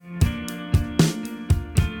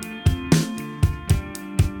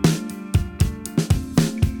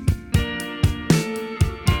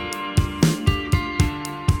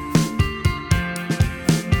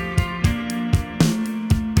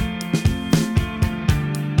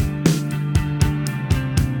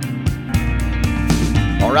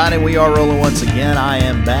All right, and we are rolling once again. I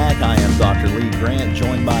am back. I am Dr. Lee Grant,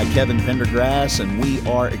 joined by Kevin Pendergrass, and we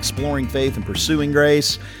are exploring faith and pursuing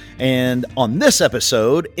grace. And on this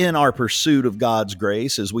episode, in our pursuit of God's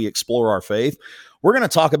grace, as we explore our faith, we're going to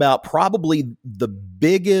talk about probably the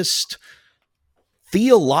biggest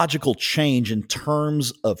theological change in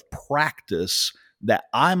terms of practice that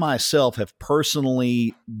I myself have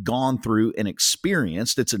personally gone through and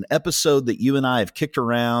experienced. It's an episode that you and I have kicked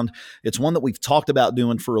around. It's one that we've talked about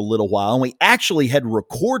doing for a little while. And we actually had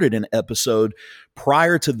recorded an episode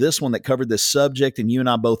prior to this one that covered this subject. And you and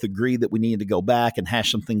I both agreed that we needed to go back and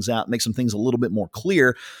hash some things out, make some things a little bit more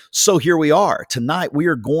clear. So here we are. Tonight, we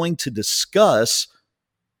are going to discuss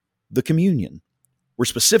the communion. We're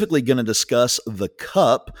specifically going to discuss the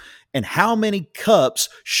cup and how many cups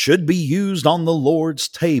should be used on the Lord's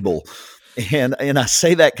table. And I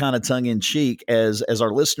say that kind of tongue in cheek, as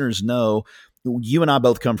our listeners know, you and I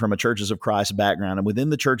both come from a Churches of Christ background. And within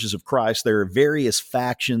the Churches of Christ, there are various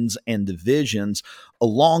factions and divisions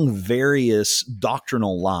along various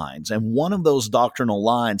doctrinal lines. And one of those doctrinal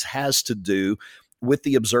lines has to do with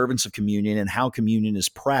the observance of communion and how communion is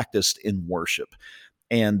practiced in worship.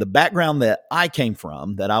 And the background that I came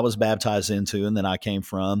from, that I was baptized into and that I came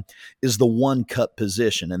from, is the one cup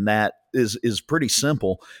position. And that is pretty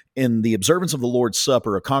simple. In the observance of the Lord's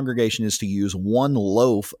Supper, a congregation is to use one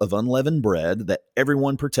loaf of unleavened bread that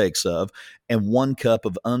everyone partakes of and one cup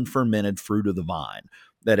of unfermented fruit of the vine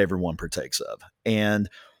that everyone partakes of. And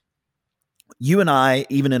you and I,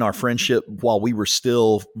 even in our friendship, while we were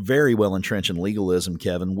still very well entrenched in legalism,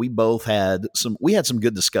 Kevin, we both had some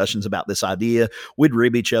good discussions about this idea. We'd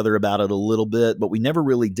rib each other about it a little bit, but we never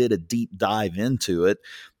really did a deep dive into it.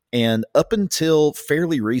 And up until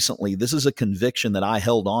fairly recently, this is a conviction that I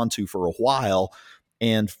held on to for a while.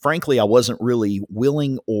 And frankly, I wasn't really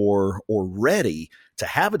willing or ready to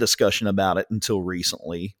have a discussion about it until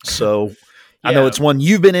recently. So yeah. I know it's one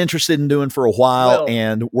you've been interested in doing for a while,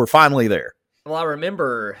 and we're finally there. Well, I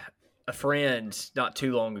remember a friend not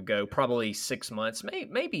too long ago, probably 6 months,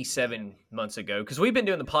 maybe 7 months ago, because we've been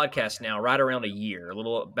doing the podcast now right around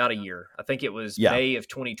about a year. I think it was May of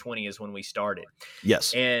 2020 is when we started.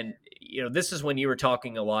 Yes. And, this is when you were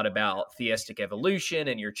talking a lot about theistic evolution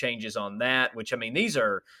and your changes on that, which, I mean, these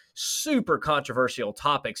are super controversial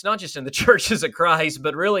topics, not just in the Churches of Christ,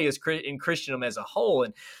 but really in Christendom as a whole.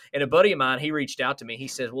 And a buddy of mine, he reached out to me. He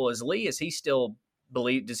said, well, does he still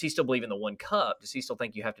believe in the one cup? Does he still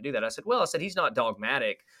think you have to do that? I said, he's not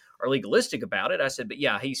dogmatic or legalistic about it. I said, but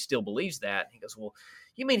yeah, he still believes that. He goes, well,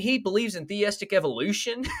 you mean he believes in theistic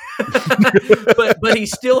evolution? but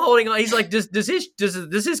he's still holding on. He's like, does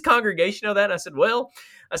his congregation know that? And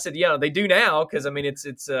I said, yeah, they do now. Cause I mean,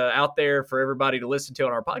 it's out there for everybody to listen to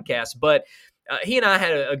on our podcast, but he and I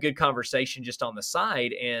had a good conversation just on the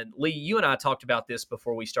side. And Lee, you and I talked about this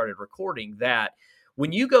before we started recording, that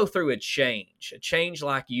when you go through a change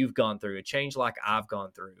like you've gone through, a change like I've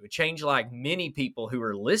gone through, a change like many people who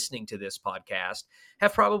are listening to this podcast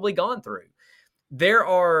have probably gone through, there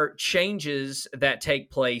are changes that take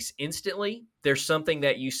place instantly. There's something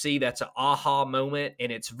that you see that's an aha moment,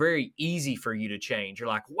 and it's very easy for you to change. You're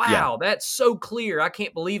like, wow, That's so clear. I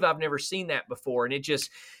can't believe I've never seen that before. And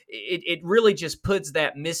it really just puts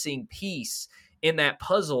that missing piece in that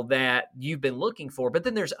puzzle that you've been looking for. But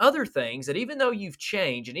then there's other things that, even though you've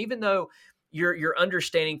changed, and even though you're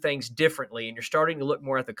understanding things differently and you're starting to look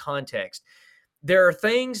more at the context, there are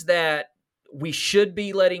things that we should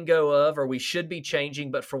be letting go of, or we should be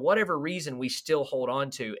changing, but for whatever reason, we still hold on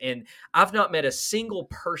to. And I've not met a single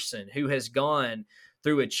person who has gone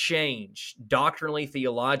through a change, doctrinally,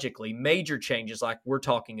 theologically, major changes like we're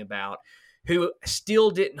talking about, who still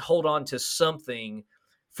didn't hold on to something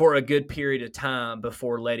for a good period of time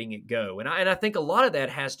before letting it go. And I think a lot of that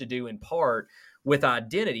has to do in part with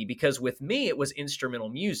identity, because with me, it was instrumental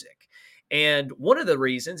music. And one of the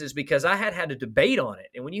reasons is because I had a debate on it.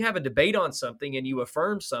 And when you have a debate on something and you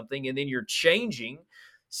affirm something and then you're changing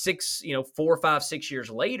 4, 5, 6 years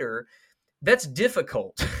later, that's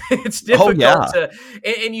difficult. It's difficult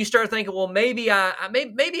and you start thinking, well, maybe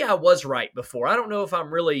I was right before. I don't know if I'm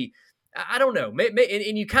really, I don't know.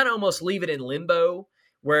 And you kind of almost leave it in limbo,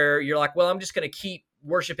 where you're like, well, I'm just going to keep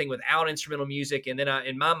worshiping without instrumental music. And then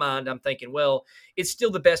in my mind, I'm thinking, well, it's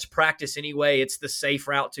still the best practice anyway. It's the safe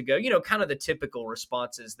route to go, kind of the typical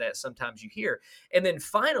responses that sometimes you hear. And then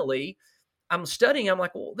finally, I'm studying. I'm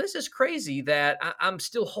like, well, this is crazy that I'm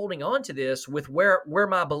still holding on to this with where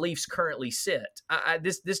my beliefs currently sit.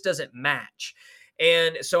 This doesn't match.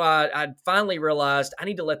 And so I finally realized I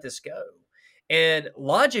need to let this go. And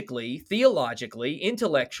logically, theologically,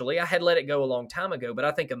 intellectually, I had let it go a long time ago, but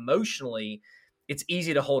I think emotionally, it's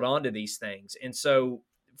easy to hold on to these things. And so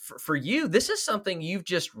for you, this is something you've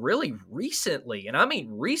just really recently, and I mean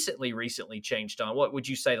recently changed on. What would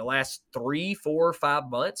you say, the last 3, 4, 5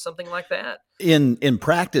 months, something like that? In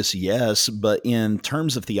practice, yes, but in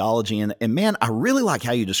terms of theology, and man, I really like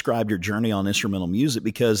how you described your journey on instrumental music,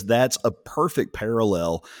 because that's a perfect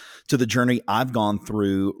parallel to the journey I've gone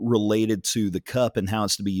through related to the cup and how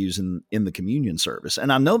it's to be used in the communion service.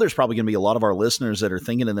 And I know there's probably going to be a lot of our listeners that are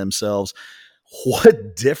thinking to themselves,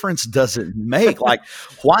 what difference does it make? Like,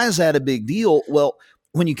 why is that a big deal? Well,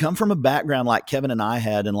 when you come from a background like Kevin and I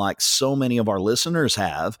had, and like so many of our listeners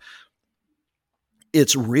have,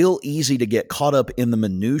 it's real easy to get caught up in the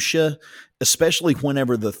minutia, especially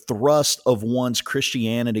whenever the thrust of one's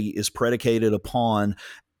Christianity is predicated upon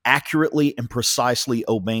accurately and precisely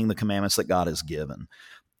obeying the commandments that God has given.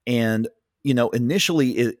 And,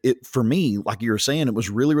 initially it for me, like you were saying, it was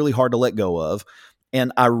really, really hard to let go of.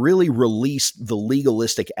 And I really released the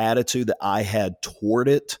legalistic attitude that I had toward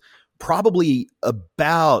it probably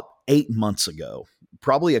about 8 months ago,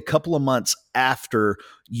 probably a couple of months after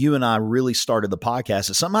you and I really started the podcast.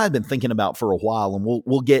 It's something I've been thinking about for a while, and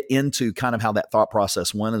we'll get into kind of how that thought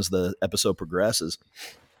process went as the episode progresses.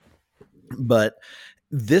 But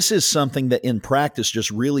this is something that in practice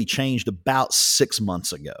just really changed about 6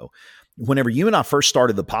 months ago. Whenever you and I first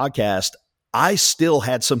started the podcast, I still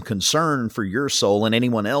had some concern for your soul and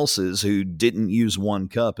anyone else's who didn't use one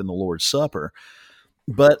cup in the Lord's Supper.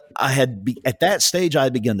 But at that stage, I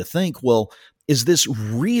had begun to think, well, is this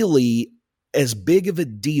really as big of a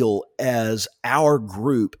deal as our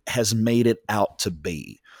group has made it out to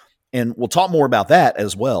be? And we'll talk more about that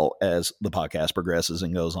as well as the podcast progresses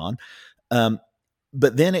and goes on.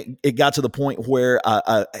 But then it got to the point where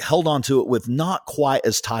I held on to it with not quite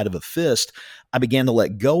as tight of a fist. I began to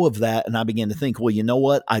let go of that, and I began to think, well, you know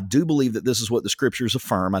what? I do believe that this is what the scriptures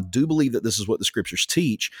affirm. I do believe that this is what the scriptures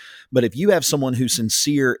teach. But if you have someone who's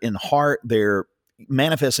sincere in heart, they're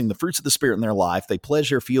manifesting the fruits of the Spirit in their life, they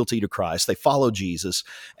pledge their fealty to Christ, they follow Jesus,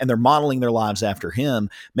 and they're modeling their lives after him.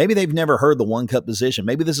 Maybe they've never heard the one cup position.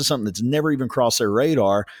 Maybe this is something that's never even crossed their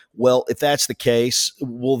radar. Well, if that's the case,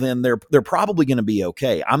 well, then they're probably going to be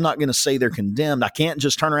okay. I'm not going to say they're condemned. I can't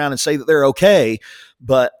just turn around and say that they're okay,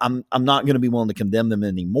 but I'm not going to be willing to condemn them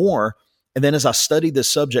anymore. And then as I studied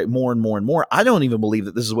this subject more and more and more, I don't even believe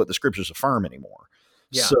that this is what the scriptures affirm anymore.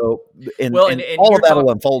 Yeah. So, and all of that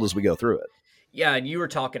will unfold as we go through it. Yeah, and you were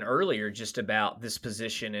talking earlier just about this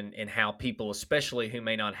position and how people, especially who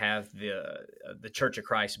may not have the Church of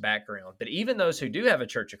Christ background, but even those who do have a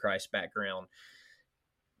Church of Christ background,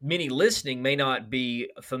 many listening may not be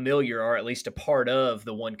familiar or at least a part of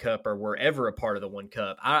the one cup or were ever a part of the one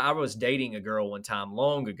cup. I was dating a girl one time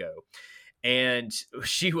long ago, and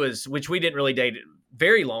she was, which we didn't really date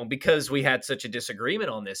very long because we had such a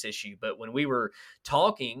disagreement on this issue. But when we were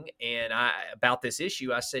talking about this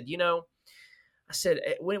issue, I said, I said,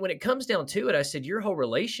 when it comes down to it, I said, your whole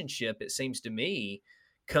relationship, it seems to me,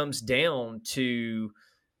 comes down to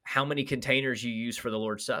how many containers you use for the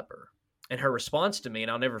Lord's Supper. And her response to me,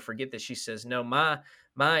 and I'll never forget this, she says, no, my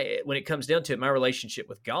when it comes down to it, my relationship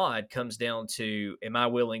with God comes down to, am I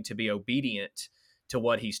willing to be obedient to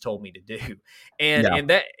what he's told me to do?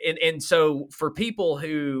 And so for people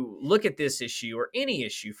who look at this issue, or any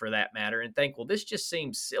issue for that matter, and think, well, this just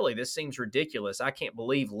seems silly, this seems ridiculous, I can't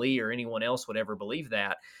believe Lee or anyone else would ever believe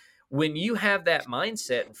that. When you have that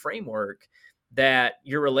mindset and framework that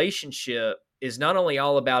your relationship is not only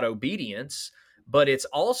all about obedience, but it's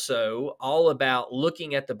also all about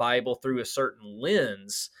looking at the Bible through a certain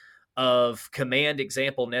lens of command,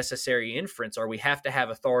 example, necessary, inference, or we have to have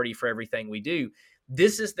authority for everything we do.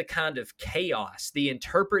 This is the kind of chaos, the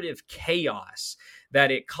interpretive chaos that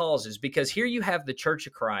it causes, because here you have the Church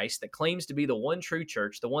of Christ that claims to be the one true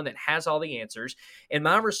church, the one that has all the answers. And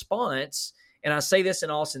my response, and I say this in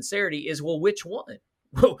all sincerity, is, well, which one?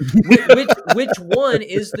 which one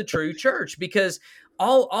is the true church? Because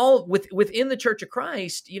within the Church of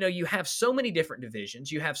Christ, you have so many different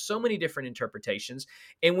divisions, you have so many different interpretations.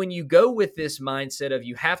 And when you go with this mindset of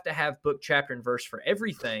you have to have book, chapter, and verse for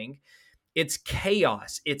everything, it's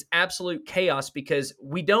chaos. It's absolute chaos, because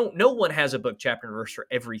no one has a book, chapter, and verse for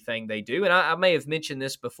everything they do. And I may have mentioned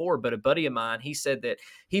this before, but a buddy of mine, he said that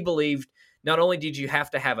he believed not only did you have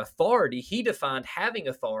to have authority, he defined having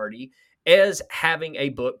authority as having a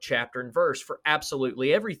book, chapter, and verse for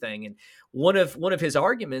absolutely everything. And one of his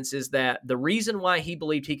arguments is that the reason why he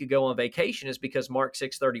believed he could go on vacation is because Mark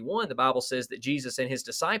 6:31, the Bible says that Jesus and his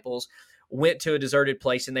disciples went to a deserted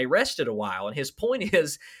place and they rested a while. And his point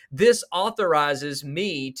is, this authorizes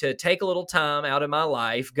me to take a little time out of my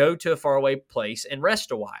life, go to a faraway place, and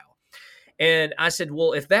rest a while. And I said,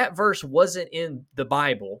 well, if that verse wasn't in the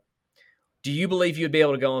Bible, do you believe you'd be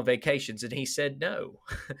able to go on vacations? And he said no.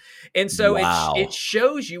 And so it Wow.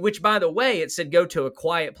 shows you, which by the way, it said go to a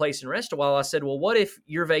quiet place and rest a while. I said, well, what if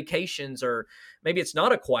your vacations are, maybe it's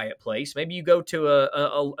not a quiet place. Maybe you go to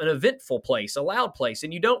an eventful place, a loud place,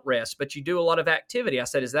 and you don't rest, but you do a lot of activity. I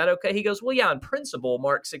said, is that okay? He goes, well, yeah, in principle,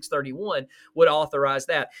 Mark 6:31 would authorize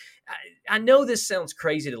that. I know this sounds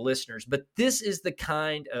crazy to listeners, but this is the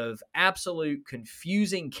kind of absolute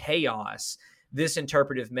confusing chaos this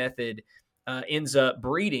interpretive method ends up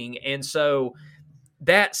breeding. And so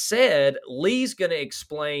that said, Lee's going to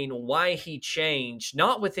explain why he changed,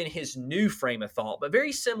 not within his new frame of thought, but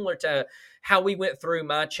very similar to how we went through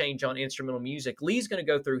my change on instrumental music. Lee's going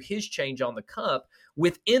to go through his change on the cup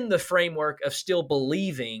within the framework of still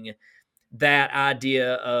believing that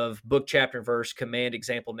idea of book, chapter, and verse, command,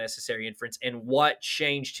 example, necessary inference, and what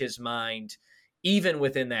changed his mind even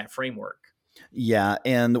within that framework. Yeah.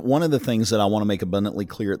 And one of the things that I want to make abundantly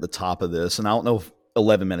clear at the top of this, and I don't know if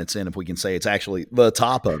 11 minutes in, if we can say it's actually the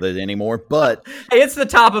top of it anymore, but hey, it's the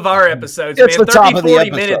top of our episodes, it's man. The top of the 40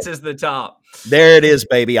 episode. minutes is the top. There it is,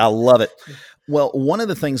 baby. I love it. Well, one of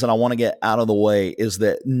the things that I want to get out of the way is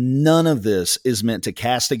that none of this is meant to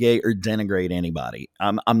castigate or denigrate anybody.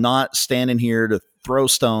 I'm not standing here to throw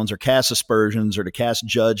stones or cast aspersions or to cast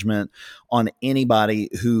judgment on anybody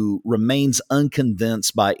who remains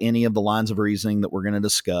unconvinced by any of the lines of reasoning that we're going to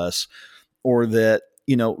discuss, or that,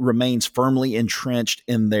 remains firmly entrenched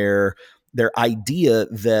in their idea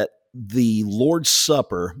that the Lord's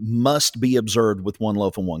Supper must be observed with one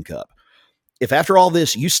loaf and one cup. If after all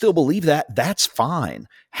this you still believe that, that's fine.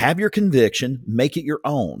 Have your conviction, make it your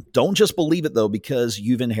own. Don't just believe it, though, because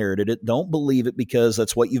you've inherited it. Don't believe it because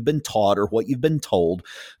that's what you've been taught or what you've been told.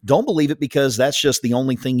 Don't believe it because that's just the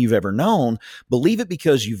only thing you've ever known. Believe it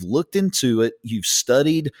because you've looked into it, you've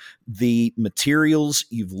studied the materials,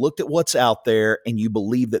 you've looked at what's out there, and you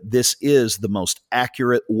believe that this is the most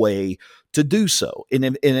accurate way to do so.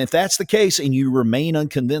 And if that's the case and you remain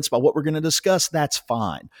unconvinced by what we're going to discuss, that's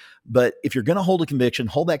fine. But if you're going to hold a conviction,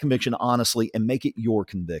 hold that conviction honestly and make it your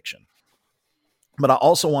conviction. But I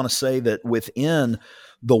also want to say that within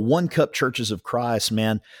the One Cup Churches of Christ,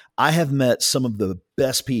 man, I have met some of the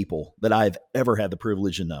best people that I've ever had the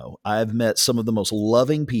privilege to know. I've met some of the most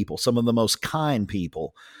loving people, some of the most kind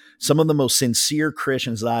people, some of the most sincere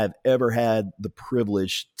Christians that I have ever had the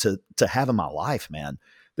privilege to have in my life, man.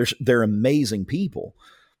 They're amazing people.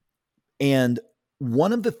 And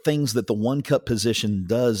one of the things that the One Cup position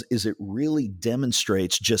does is it really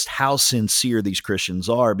demonstrates just how sincere these Christians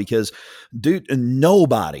are, because, dude,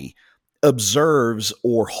 nobody observes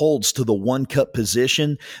or holds to the One Cup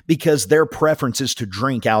position because their preference is to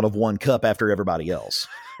drink out of one cup after everybody else.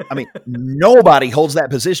 I mean, nobody holds that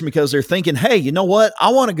position because they're thinking, hey, you know what?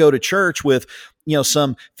 I want to go to church with,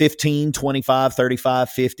 some 15, 25, 35,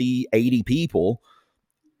 50, 80 people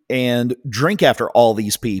and drink after all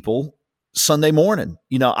these people Sunday morning.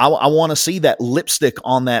 I want to see that lipstick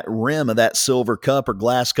on that rim of that silver cup or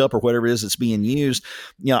glass cup or whatever it is that's being used.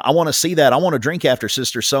 I want to see that. I want to drink after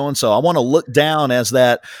Sister So-and-so. I want to look down as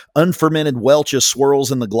that unfermented Welch just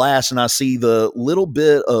swirls in the glass and I see the little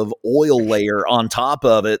bit of oil layer on top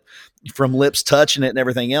of it from lips touching it and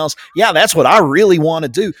everything else. Yeah, that's what I really want to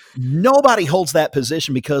do. Nobody holds that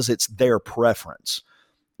position because it's their preference.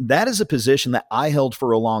 That is a position that I held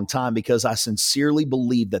for a long time because I sincerely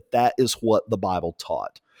believe that that is what the Bible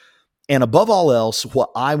taught. And above all else, what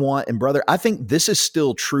I want, and brother, I think this is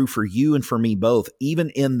still true for you and for me both, even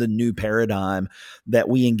in the new paradigm that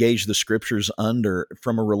we engage the scriptures under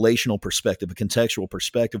from a relational perspective, a contextual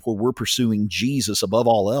perspective, where we're pursuing Jesus above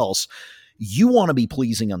all else. You want to be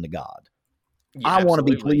pleasing unto God. Yeah, I want to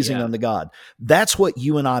be absolutely, pleasing yeah. unto God. That's what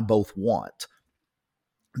you and I both want.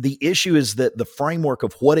 The issue is that the framework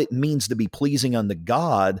of what it means to be pleasing unto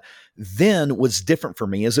God then was different for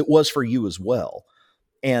me as it was for you as well.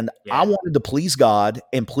 And Yeah. I wanted to please God,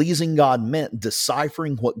 and pleasing God meant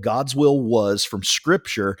deciphering what God's will was from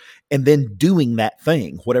Scripture and then doing that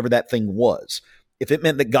thing, whatever that thing was. If it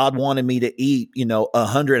meant that God wanted me to eat,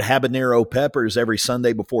 100 habanero peppers every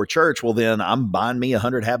Sunday before church, well, then I'm buying me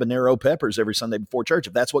 100 habanero peppers every Sunday before church.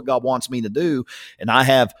 If that's what God wants me to do, and I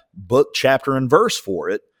have book, chapter, and verse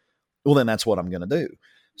for it, well, then that's what I'm going to do.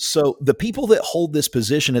 So the people that hold this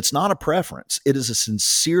position, it's not a preference. It is a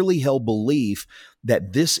sincerely held belief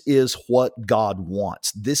that this is what God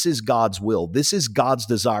wants. This is God's will. This is God's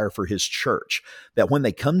desire for his church, that when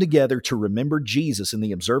they come together to remember Jesus in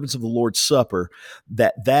the observance of the Lord's Supper,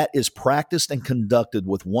 that is practiced and conducted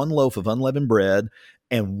with one loaf of unleavened bread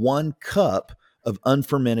and one cup of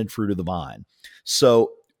unfermented fruit of the vine.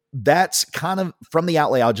 So that's kind of from the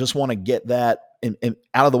outlay. I just want to get that and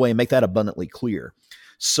out of the way and make that abundantly clear.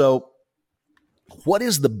 So What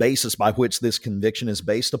is the basis by which this conviction is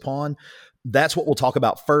based upon? That's what we'll talk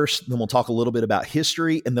about first. Then we'll talk a little bit about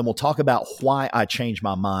history, and then we'll talk about why I changed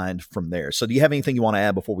my mind from there. So do you have anything you want to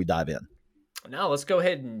add before we dive in? No, let's go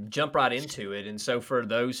ahead and jump right into it. And so for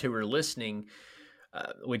those who are listening,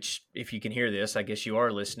 which if you can hear this, I guess you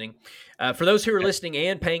are listening. For those who are listening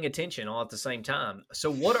and paying attention all at the same time.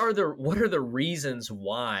 So what are the reasons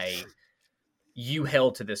why you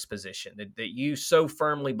held to this position, that you so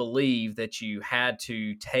firmly believe that you had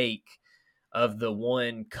to take of the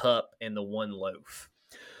one cup and the one loaf?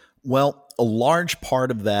 Well, a large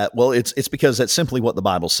part of that, it's because that's simply what the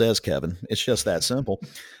Bible says, Kevin. It's just that simple.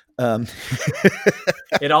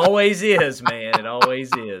 It always is, man. It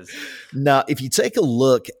always is. Now, if you take a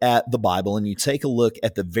look at the Bible and you take a look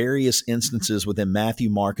at the various instances within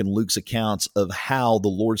Matthew, Mark, and Luke's accounts of how the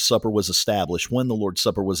Lord's Supper was established, when the Lord's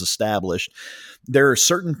Supper was established, there are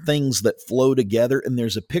certain things that flow together, and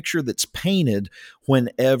there's a picture that's painted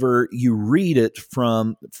whenever you read it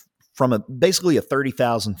from basically a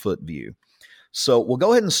 30,000-foot view. So we'll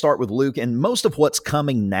go ahead and start with Luke, and most of what's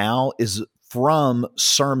coming now is from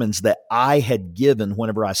sermons that I had given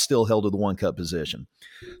whenever I still held to the one cup position.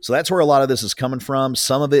 So that's where a lot of this is coming from.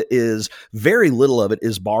 Some of it is, very little of it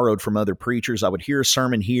is borrowed from other preachers. I would hear a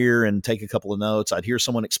sermon here and take a couple of notes. I'd hear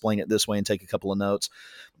someone explain it this way and take a couple of notes.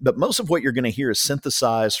 But most of what you're going to hear is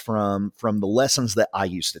synthesized from the lessons that I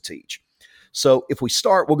used to teach. So if we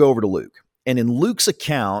start, we'll go over to Luke. And in Luke's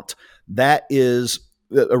account, that is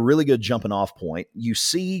a really good jumping off point. You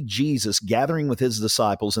see Jesus gathering with his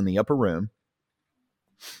disciples in the upper room,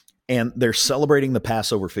 and they're celebrating the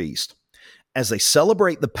Passover feast. As they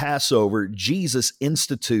celebrate the Passover, Jesus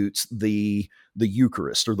institutes the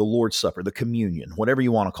Eucharist, or the Lord's Supper, the communion, whatever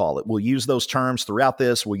you want to call it. We'll use those terms throughout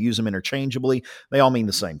this. We'll use them interchangeably. They all mean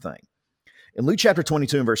the same thing. In Luke chapter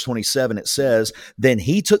 22 and verse 27, it says, "Then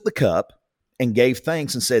he took the cup and gave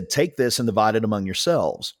thanks and said, 'Take this and divide it among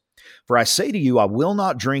yourselves. For I say to you, I will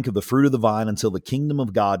not drink of the fruit of the vine until the kingdom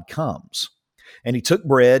of God comes.' And he took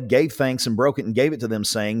bread, gave thanks, and broke it, and gave it to them,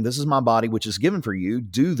 saying, 'This is my body, which is given for you.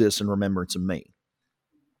 Do this in remembrance of me.'"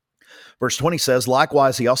 Verse 20 says,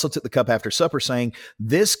 "Likewise, he also took the cup after supper, saying,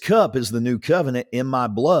 'This cup is the new covenant in my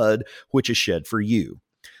blood, which is shed for you.'"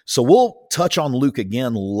 So we'll touch on Luke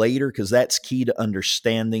again later, because that's key to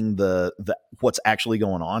understanding the what's actually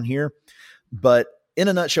going on here. But in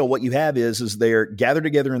a nutshell, what you have is they're gathered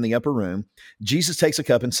together in the upper room. Jesus takes a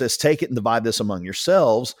cup and says, "Take it and divide this among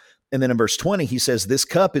yourselves." And then in verse 20, he says, "This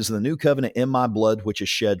cup is the new covenant in my blood, which is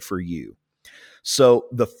shed for you." So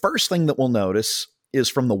the first thing that we'll notice is,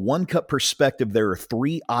 from the one cup perspective, there are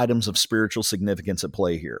three items of spiritual significance at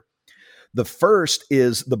play here. The first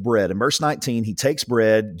is the bread. In verse 19, he takes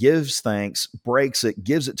bread, gives thanks, breaks it,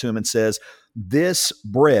 gives it to him, and says, "This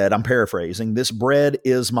bread," I'm paraphrasing, "this bread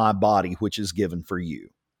is my body, which is given for you.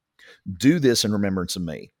 Do this in remembrance of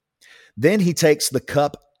me." Then he takes the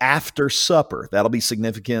cup after supper. That'll be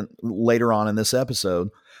significant later on in this episode.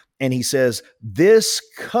 And he says, "This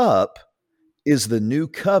cup is the new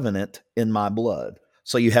covenant in my blood."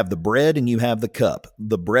 So you have the bread and you have the cup.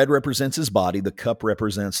 The bread represents his body. The cup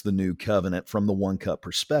represents the new covenant from the one cup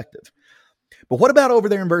perspective. But what about over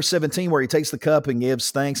there in verse 17, where he takes the cup and gives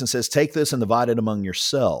thanks and says, "Take this and divide it among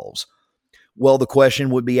yourselves"? Well, the question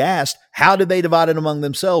would be asked, how did they divide it among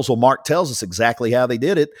themselves? Well, Mark tells us exactly how they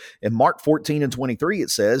did it. In Mark 14 and 23, it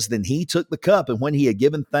says, "Then he took the cup, and when he had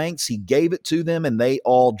given thanks, he gave it to them, and they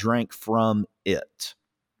all drank from it."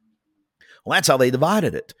 Well, that's how they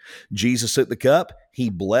divided it. Jesus took the cup, he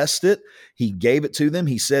blessed it, he gave it to them.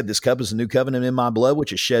 He said, "This cup is a new covenant in my blood,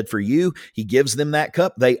 which is shed for you." He gives them that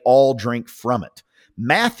cup. They all drink from it.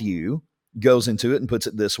 Matthew goes into it and puts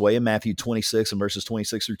it this way in Matthew 26 and verses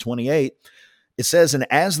 26 through 28. It says, "And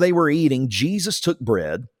as they were eating, Jesus took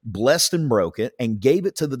bread, blessed and broke it, and gave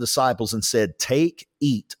it to the disciples and said, 'Take,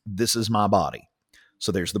 eat, this is my body.'"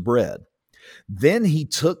 So there's the bread. "Then he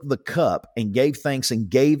took the cup and gave thanks and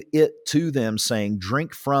gave it to them, saying,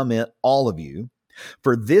 'Drink from it, all of you,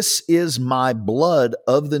 for this is my blood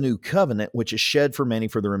of the new covenant, which is shed for many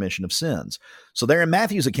for the remission of sins.'" So there in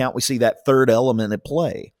Matthew's account, we see that third element at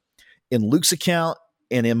play. In Luke's account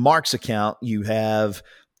and in Mark's account, you have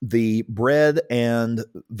the bread and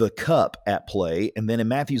the cup at play. And then in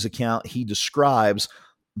Matthew's account, he describes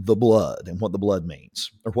the blood and what the blood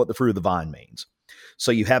means, or what the fruit of the vine means.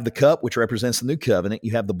 So you have the cup, which represents the new covenant.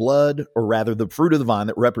 You have the blood, or rather the fruit of the vine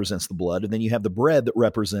that represents the blood. And then you have the bread that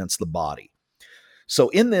represents the body. So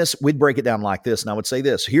in this, we'd break it down like this. And I would say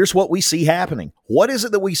this: here's what we see happening. What is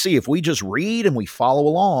it that we see? If we just read and we follow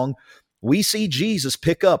along, we see Jesus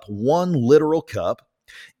pick up one literal cup.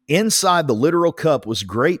 Inside the literal cup was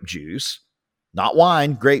grape juice. Not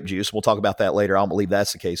wine, grape juice. We'll talk about that later. I don't believe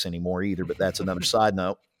that's the case anymore either, but that's another side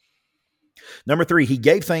note. Number 3, he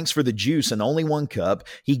gave thanks for the juice in only 1 cup.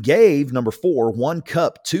 He gave, number 4, 1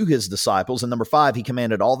 cup to his disciples. And number 5, he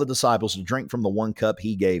commanded all the disciples to drink from the 1 cup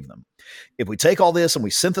he gave them. If we take all this and we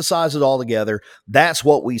synthesize it all together, that's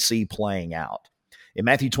what we see playing out. In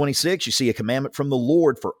Matthew 26, you see a commandment from the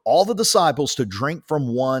Lord for all the disciples to drink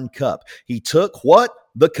from 1 cup. He took what?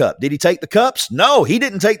 The cup. Did he take the cups? No, he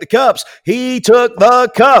didn't take the cups. He took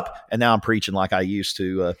the cup. And now I'm preaching like I used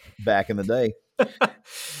to back in the day.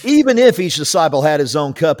 Even if each disciple had his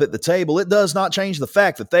own cup at the table, it does not change the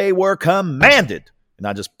fact that they were commanded, and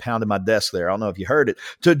I just pounded my desk there, I don't know if you heard it,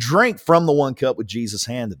 to drink from the 1 cup which Jesus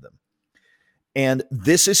handed them. And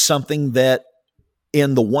this is something that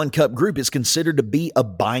in the 1 cup group is considered to be a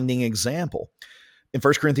binding example. In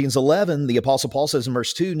 1 Corinthians 11, the Apostle Paul says in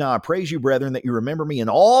verse 2, "Now I praise you, brethren, that you remember me in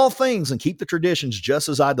all things and keep the traditions just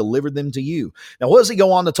as I delivered them to you." Now, what does he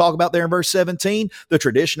go on to talk about there in verse 17? The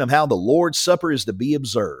tradition of how the Lord's Supper is to be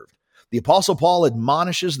observed. The Apostle Paul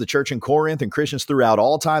admonishes the church in Corinth and Christians throughout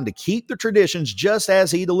all time to keep the traditions just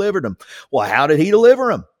as he delivered them. Well, how did he deliver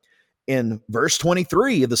them? In verse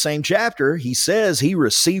 23 of the same chapter, he says he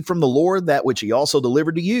received from the Lord that which he also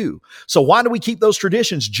delivered to you. So why do we keep those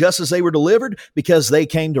traditions just as they were delivered? Because they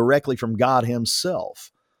came directly from God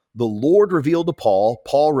himself. The Lord revealed to Paul,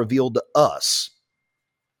 Paul revealed to us.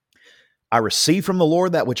 I received from the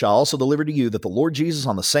Lord that which I also delivered to you, that the Lord Jesus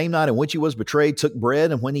on the same night in which he was betrayed took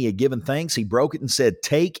bread, and when he had given thanks, he broke it and said,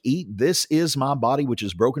 "Take, eat, this is my body which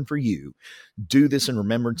is broken for you. Do this in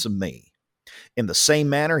remembrance of me." In the same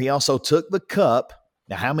manner, he also took the cup.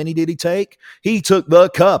 Now, how many did he take? He took the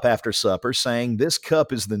cup after supper, saying, "This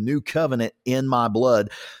cup is the new covenant in my blood.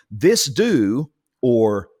 This do,"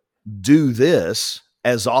 or "do this,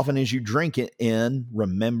 as often as you drink it in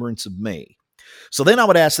remembrance of me." So then I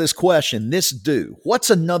would ask this question, this do. What's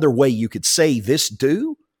another way you could say this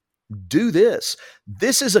do? Do this.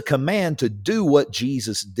 This is a command to do what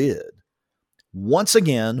Jesus did. Once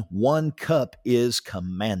again, 1 cup is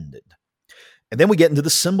commanded. And then we get into the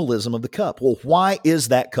symbolism of the cup. Well, why is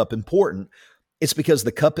that cup important? It's because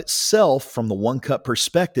the cup itself, from the 1 cup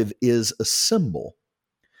perspective, is a symbol.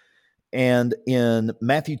 And in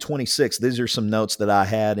Matthew 26, these are some notes that I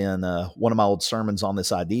had in one of my old sermons on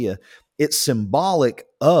this idea. It's symbolic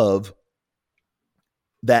of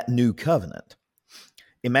that new covenant.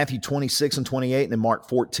 In Matthew 26 and 28 and in Mark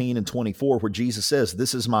 14 and 24, where Jesus says,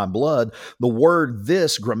 "This is my blood," the word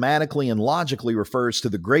 "this" grammatically and logically refers to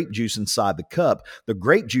the grape juice inside the cup. The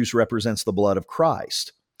grape juice represents the blood of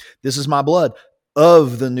Christ. "This is my blood"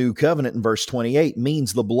 of the new covenant in verse 28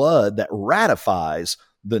 means the blood that ratifies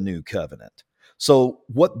the new covenant. So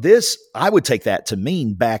what this, I would take that to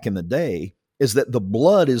mean back in the day, is that the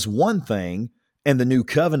blood is one thing and the new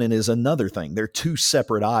covenant is another thing. They're 2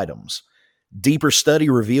 separate items. Deeper study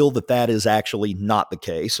revealed that that is actually not the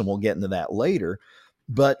case, and we'll get into that later.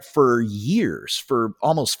 But for years, for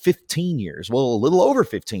almost 15 years, well, a little over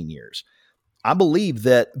 15 years, I believe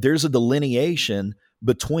that there's a delineation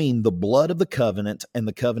between the blood of the covenant and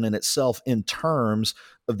the covenant itself in terms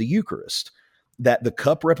of the Eucharist. That the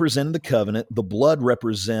cup represented the covenant, the blood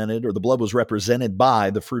represented, or the blood was represented by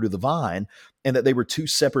the fruit of the vine, and that they were 2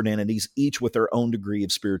 separate entities, each with their own degree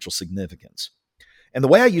of spiritual significance. And the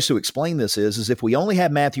way I used to explain this is if we only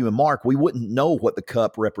had Matthew and Mark, we wouldn't know what the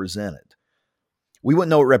cup represented. We wouldn't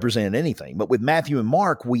know it represented anything. But with Matthew and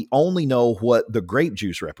Mark, we only know what the grape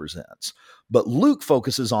juice represents. But Luke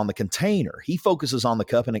focuses on the container. He focuses on the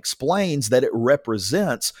cup and explains that it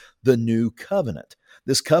represents the new covenant.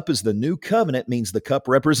 This cup is the new covenant, means the cup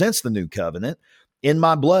represents the new covenant. In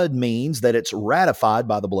my blood means that it's ratified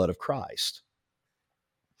by the blood of Christ.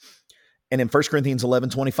 And in 1 Corinthians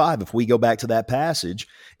 11:25, if we go back to that passage,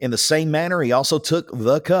 in the same manner, he also took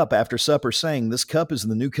the cup after supper, saying, "This cup is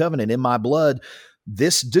the new covenant in my blood.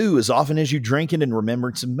 This do as often as you drink it in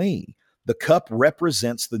remembrance of me." The cup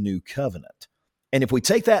represents the new covenant. And if we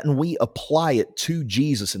take that and we apply it to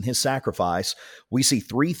Jesus and his sacrifice, we see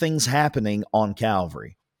 3 things happening on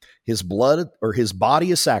Calvary. His blood or his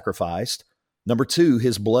body is sacrificed. Number 2,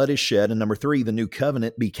 his blood is shed. And number 3, the new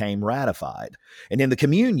covenant became ratified. And in the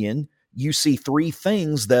communion, you see 3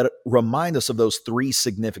 things that remind us of those 3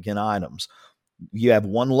 significant items. You have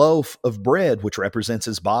 1 loaf of bread, which represents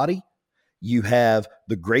his body. You have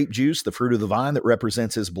the grape juice, the fruit of the vine, that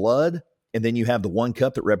represents his blood. And then you have the 1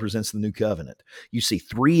 cup that represents the new covenant. You see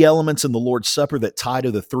 3 elements in the Lord's Supper that tie to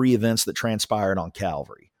the 3 events that transpired on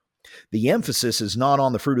Calvary. The emphasis is not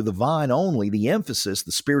on the fruit of the vine only. The emphasis,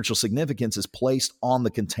 the spiritual significance, is placed on the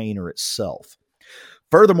container itself.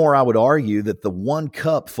 Furthermore, I would argue that the one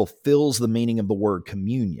cup fulfills the meaning of the word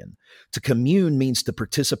communion. To commune means to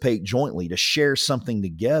participate jointly, to share something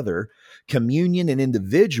together. Communion and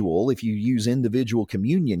individual, if you use individual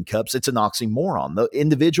communion cups, it's an oxymoron. The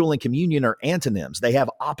individual and communion are antonyms. They have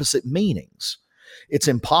opposite meanings. It's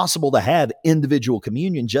impossible to have individual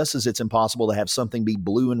communion, just as it's impossible to have something be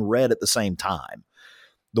blue and red at the same time.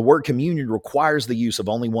 The word communion requires the use of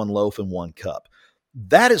only one loaf and one cup.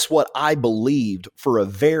 That is what I believed for a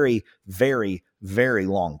very, very, very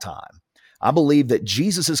long time. I believe that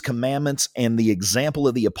Jesus' commandments and the example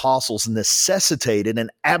of the apostles necessitated and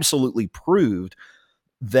absolutely proved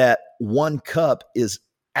that one cup is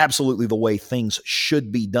absolutely the way things should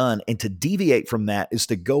be done. And to deviate from that is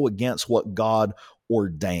to go against what God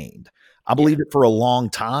ordained. I believed it for a long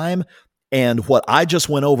time. And what I just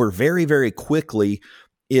went over very, very quickly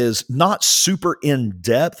is not super in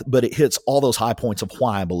depth, but it hits all those high points of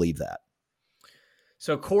why I believe that.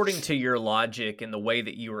 So according to your logic and the way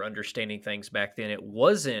that you were understanding things back then, it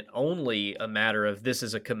wasn't only a matter of this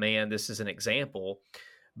is a command, this is an example,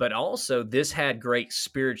 but also this had great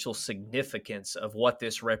spiritual significance of what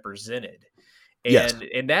this represented. And, yes.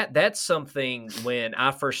 and that's something when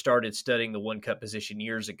I first started studying the one cup position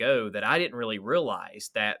years ago that I didn't really realize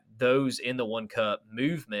that those in the one cup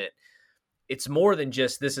movement, it's more than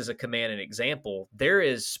just this is a command and example. There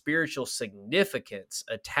is spiritual significance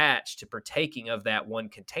attached to partaking of that one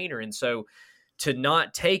container. And so to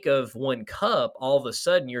not take of one cup, all of a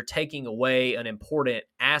sudden you're taking away an important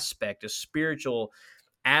aspect, a spiritual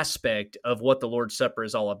aspect of what the Lord's Supper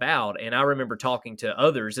is all about. And I remember talking to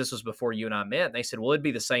others, this was before you and I met, and they said, well, it'd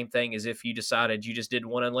be the same thing as if you decided you just didn't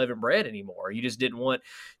want unleavened bread anymore. You just didn't want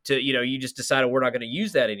to, you just decided we're not going to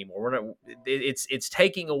use that anymore. We're not, it's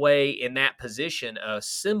taking away in that position a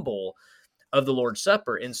symbol of the Lord's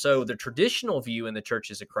Supper. And so the traditional view in the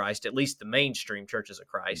churches of Christ, at least the mainstream churches of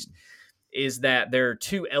Christ, is that there are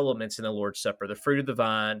two elements in the Lord's Supper, the fruit of the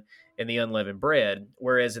vine and the unleavened bread.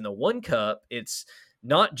 Whereas in the one cup, it's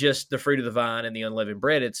not just the fruit of the vine and the unleavened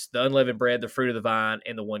bread, it's the unleavened bread, the fruit of the vine,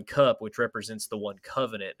 and the one cup, which represents the one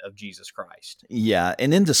covenant of Jesus Christ. Yeah,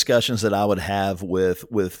 and in discussions that I would have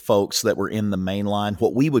with folks that were in the main line,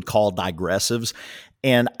 what we would call digressives,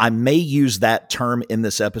 and I may use that term in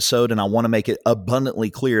this episode, and I want to make it abundantly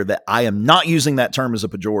clear that I am not using that term as a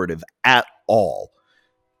pejorative at all.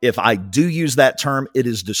 If I do use that term, it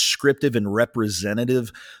is descriptive and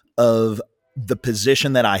representative of the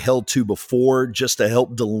position that I held to before, just to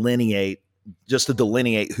help delineate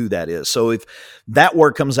who that is. So if that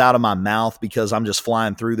word comes out of my mouth because I'm just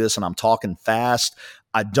flying through this and I'm talking fast,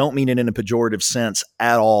 I don't mean it in a pejorative sense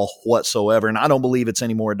at all whatsoever. And I don't believe it's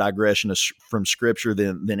any more a digression from scripture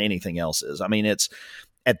than anything else is. I mean, it's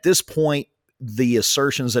at this point, the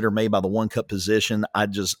assertions that are made by the one cup position, I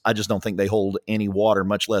just don't think they hold any water,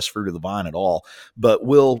 much less fruit of the vine at all. But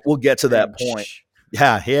we'll get to that point.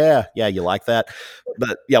 Yeah. You like that?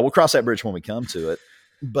 But yeah, we'll cross that bridge when we come to it.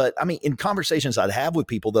 But I mean, in conversations I'd have with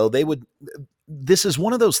people though, this is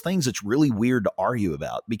one of those things that's really weird to argue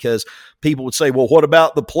about, because people would say, well, what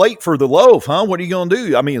about the plate for the loaf? Huh? What are you going to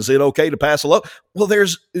do? I mean, is it okay to pass a loaf? Well,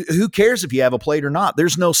 who cares if you have a plate or not?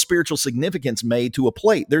 There's no spiritual significance made to a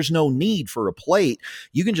plate. There's no need for a plate.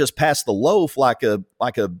 You can just pass the loaf like a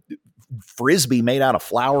Frisbee made out of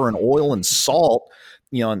flour and oil and salt,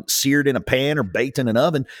 and seared in a pan or baked in an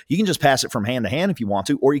oven. You can just pass it from hand to hand if you want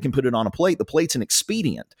to, or you can put it on a plate. The plate's an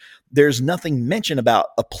expedient. There's nothing mentioned about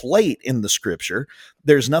a plate in the scripture.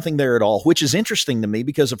 There's nothing there at all, which is interesting to me,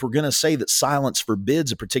 because if we're going to say that silence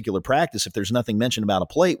forbids a particular practice, if there's nothing mentioned about a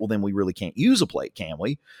plate, well, then we really can't use a plate, can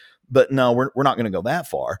we? But no, we're not going to go that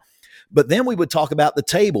far. But then we would talk about the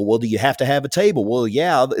table. Well, do you have to have a table? Well,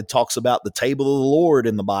 yeah, it talks about the table of the Lord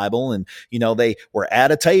in the Bible. And, they were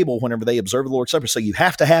at a table whenever they observed the Lord's Supper. So you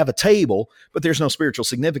have to have a table, but there's no spiritual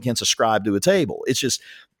significance ascribed to a table. It's just,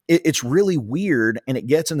 it's really weird. And it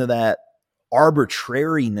gets into that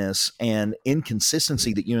arbitrariness and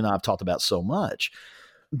inconsistency that you and I have talked about so much.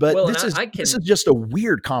 But this is just a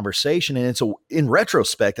weird conversation. And in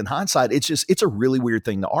retrospect, in hindsight, it's a really weird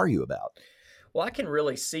thing to argue about. Well, I can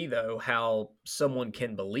really see, though, how someone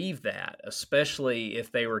can believe that, especially if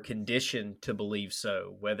they were conditioned to believe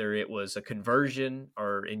so, whether it was a conversion,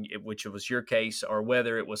 or which was your case, or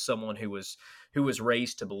whether it was someone who was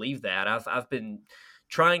raised to believe that. I've been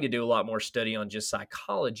trying to do a lot more study on just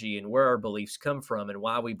psychology and where our beliefs come from and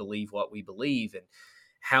why we believe what we believe, and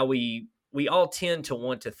how we all tend to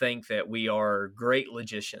want to think that we are great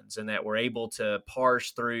logicians and that we're able to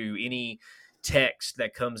parse through any text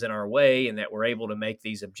that comes in our way, and that we're able to make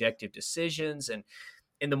these objective decisions. And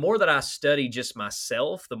the more that I study just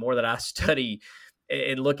myself, the more that I study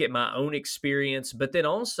and look at my own experience. But then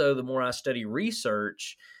also, the more I study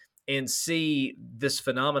research and see this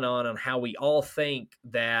phenomenon on how we all think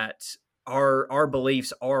that our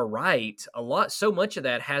beliefs are right, so much of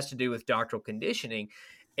that has to do with doctrinal conditioning.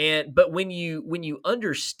 But when you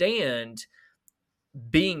understand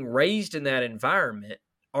being raised in that environment,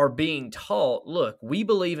 are being taught, look, we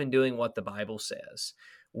believe in doing what the Bible says.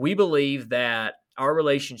 We believe that our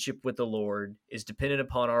relationship with the Lord is dependent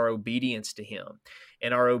upon our obedience to him,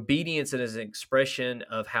 and our obedience is an expression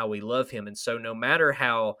of how we love him. And so no matter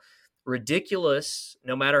how ridiculous,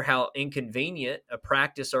 no matter how inconvenient a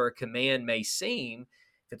practice or a command may seem,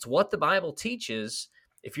 if it's what the Bible teaches,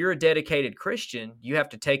 if you're a dedicated Christian, you have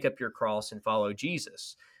to take up your cross and follow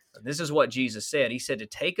Jesus. And this is what Jesus said. He said to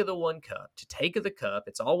take of the one cup, to take of the cup.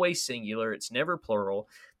 It's always singular. It's never plural.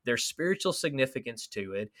 There's spiritual significance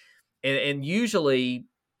to it. And usually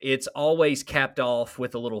it's always capped off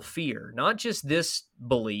with a little fear, not just this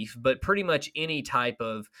belief, but pretty much any type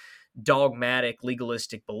of dogmatic,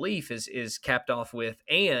 legalistic belief is capped off with,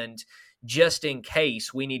 and just in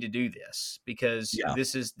case we need to do this, because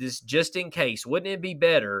this just in case, wouldn't it be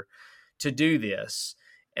better to do this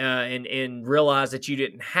and realize that you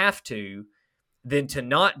didn't have to than to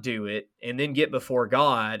not do it and then get before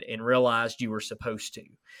God and realize you were supposed to.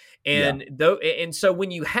 And and so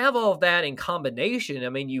when you have all of that in combination, I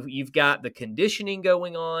mean, you've got the conditioning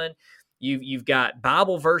going on, you've got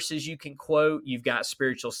Bible verses you can quote, you've got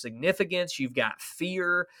spiritual significance, you've got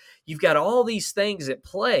fear, you've got all these things at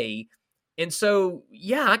play. And so,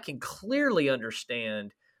 I can clearly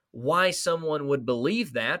understand why someone would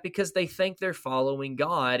believe that, because they think they're following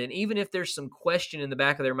God. And even if there's some question in the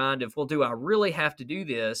back of their mind of, well, do I really have to do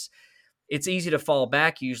this? It's easy to fall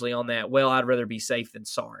back usually on that, well, I'd rather be safe than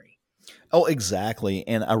sorry. Oh, exactly.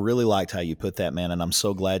 And I really liked how you put that, man. And I'm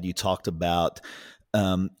so glad you talked about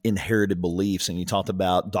inherited beliefs and you talked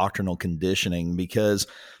about doctrinal conditioning, because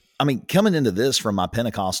I mean, coming into this from my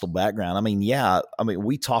Pentecostal background, I mean,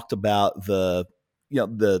 we talked about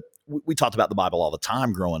we talked about the Bible all the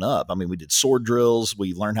time growing up. I mean, we did sword drills.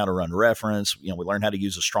 We learned how to run reference. We learned how to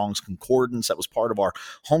use a Strong's Concordance. That was part of our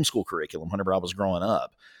homeschool curriculum whenever I was growing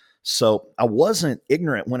up. So I wasn't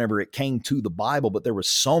ignorant whenever it came to the Bible, but there was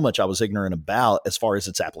so much I was ignorant about as far as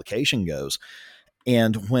its application goes.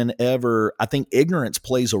 And whenever I think ignorance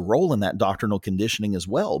plays a role in that doctrinal conditioning as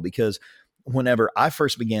well, because whenever I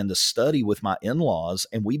first began to study with my in-laws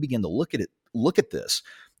and we began to look at this,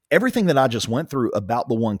 everything that I just went through about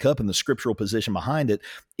the one cup and the scriptural position behind it,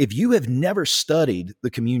 if you have never studied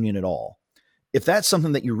the communion at all, if that's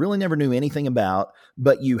something that you really never knew anything about,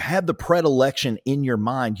 but you have the predilection in your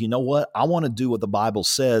mind, you know what? I want to do what the Bible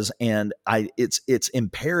says, and it's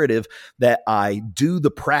imperative that I do the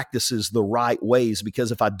practices the right ways,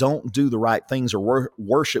 because if I don't do the right things or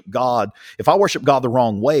worship God, if I worship God the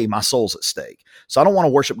wrong way, my soul's at stake. So I don't want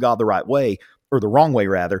to worship God the right way, or the wrong way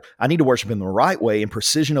rather. I need to worship him the right way, and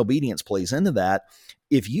precision obedience plays into that.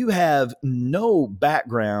 If you have no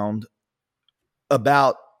background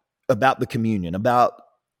about the communion, about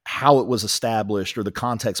how it was established or the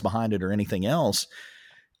context behind it or anything else,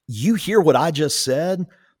 you hear what I just said,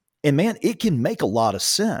 and man, it can make a lot of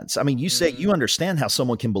sense. I mean, you say you understand how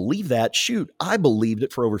someone can believe that. Shoot, I believed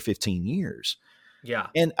it for over 15 years. Yeah.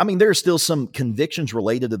 And I mean, there are still some convictions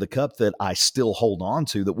related to the cup that I still hold on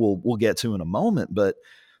to that we'll get to in a moment, but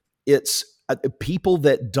it's people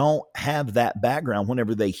that don't have that background,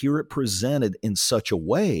 whenever they hear it presented in such a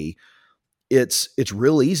way, it's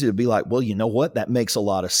real easy to be like, well, you know what? That makes a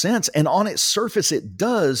lot of sense. And on its surface, it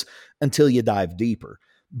does, until you dive deeper.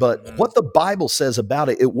 But what the Bible says about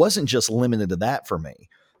it, it wasn't just limited to that for me.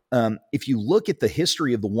 If you look at the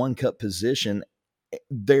history of the one cup position,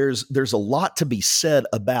 there's a lot to be said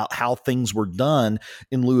about how things were done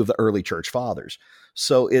in lieu of the early church fathers.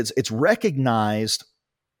 So it's recognized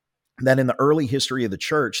that in the early history of the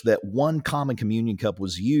church, that one common communion cup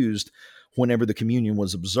was used whenever the communion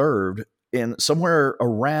was observed. And somewhere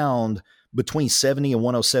around between 70 and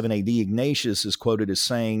 107 AD, Ignatius is quoted as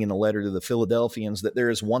saying in a letter to the Philadelphians that there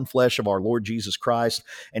is one flesh of our Lord Jesus Christ,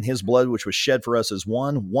 and his blood which was shed for us is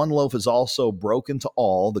one. One loaf is also broken to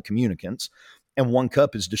all the communicants, and one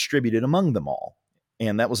cup is distributed among them all.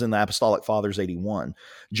 And that was in the Apostolic Fathers 81.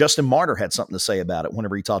 Justin Martyr had something to say about it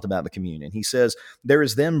whenever he talked about the communion. He says, there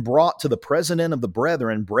is then brought to the president of the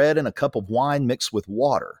brethren bread and a cup of wine mixed with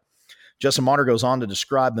water. Justin Martyr goes on to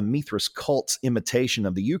describe the Mithras cult's imitation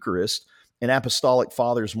of the Eucharist. In Apostolic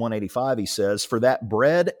Fathers 185, he says, for that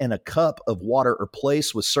bread and a cup of water are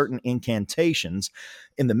placed with certain incantations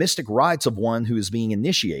in the mystic rites of one who is being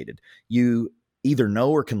initiated. You either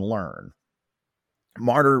know or can learn.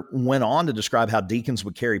 Martyr went on to describe how deacons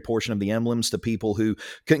would carry portion of the emblems to people who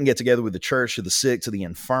couldn't get together with the church, to the sick, to the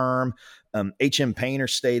infirm. H.M. Painter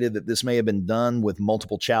stated that this may have been done with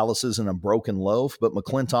multiple chalices and a broken loaf, but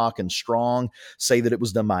McClintock and Strong say that it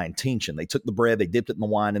was done by intention. They took the bread, they dipped it in the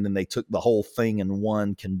wine, and then they took the whole thing in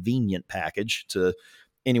one convenient package to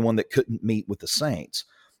anyone that couldn't meet with the saints.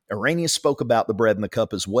 Irenaeus spoke about the bread and the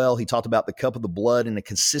cup as well. He talked about the cup of the blood in a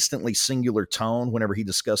consistently singular tone whenever he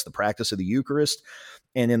discussed the practice of the Eucharist.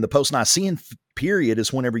 And in the post-Nicene period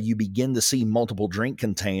is whenever you begin to see multiple drink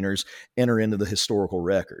containers enter into the historical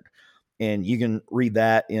record. And you can read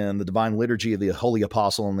that in the Divine Liturgy of the Holy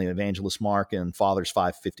Apostle and the Evangelist Mark in Fathers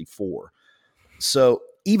 5:54. So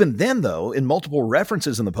even then, though, in multiple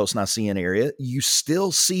references in the post-Nicene area, you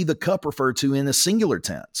still see the cup referred to in a singular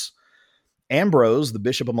tense. Ambrose, the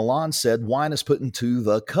Bishop of Milan, said wine is put into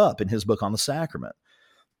the cup in his book on the sacrament.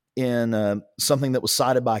 In something that was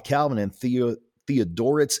cited by Calvin in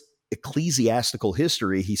Theodoret's Ecclesiastical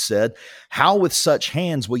History, he said, "How with such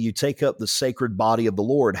hands will you take up the sacred body of the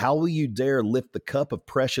Lord? How will you dare lift the cup of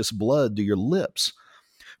precious blood to your lips?"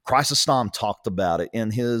 Chrysostom talked about it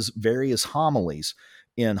in his various homilies.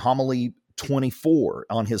 In homily 24,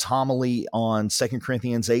 on his homily on 2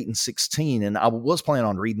 Corinthians 8 and 16. And I was planning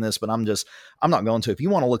on reading this, but I'm not going to. If you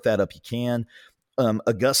want to look that up, you can.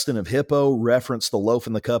 Augustine of Hippo referenced the loaf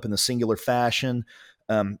and the cup in the singular fashion.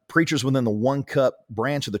 Preachers within the One Cup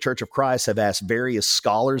branch of the Church of Christ have asked various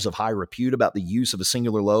scholars of high repute about the use of a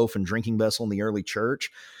singular loaf and drinking vessel in the early church.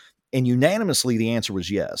 And unanimously, the answer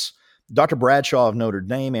was yes. Dr. Bradshaw of Notre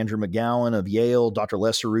Dame, Andrew McGowan of Yale, Dr.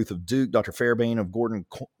 Lester Ruth of Duke, Dr. Fairbairn of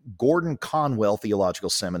Gordon Conwell Theological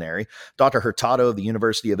Seminary, Dr. Hurtado of the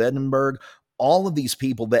University of Edinburgh, all of these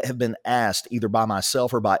people that have been asked either by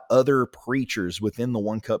myself or by other preachers within the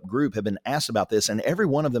One Cup group have been asked about this, and every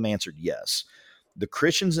one of them answered yes. The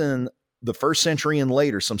Christians in the first century and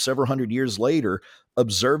later, some several hundred years later,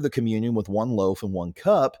 observed the communion with one loaf and one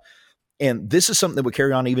cup. And this is something that would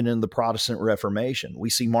carry on even in the Protestant Reformation.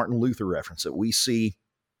 We see Martin Luther reference it. We see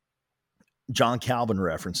John Calvin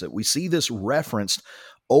reference it. We see this referenced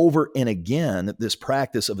over and again, this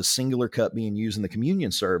practice of a singular cup being used in the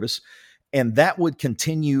communion service. And that would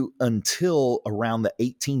continue until around the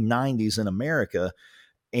 1890s in America.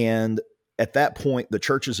 And at that point, the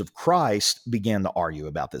churches of Christ began to argue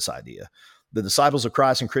about this idea. The Disciples of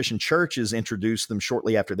Christ and Christian churches introduced them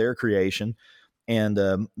shortly after their creation.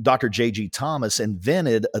 And Dr. J.G. Thomas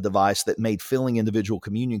invented a device that made filling individual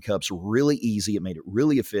communion cups really easy. It made it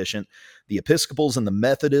really efficient. The Episcopals and the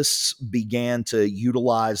Methodists began to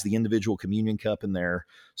utilize the individual communion cup in their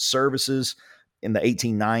services in the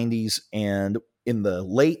 1890s. And in the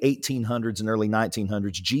late 1800s and early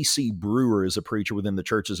 1900s, G.C. Brewer is a preacher within the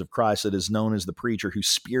Churches of Christ that is known as the preacher who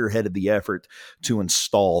spearheaded the effort to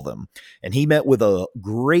install them. And he met with a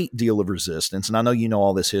great deal of resistance. And I know you know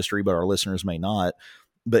all this history, but our listeners may not.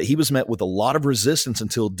 But he was met with a lot of resistance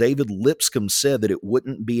until David Lipscomb said that it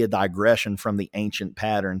wouldn't be a digression from the ancient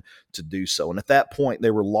pattern to do so. And at that point, they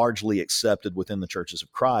were largely accepted within the Churches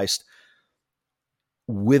of Christ,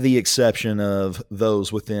 with the exception of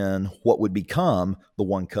those within what would become the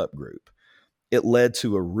One Cup group. It led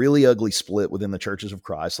to a really ugly split within the Churches of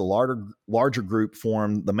Christ. The larger group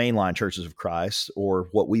formed the mainline Churches of Christ, or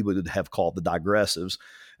what we would have called the digressives,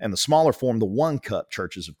 and the smaller formed the One Cup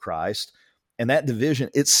Churches of Christ. And that division,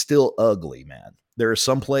 it's still ugly, man. There are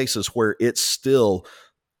some places where it's still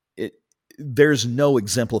there's no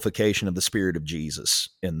exemplification of the Spirit of Jesus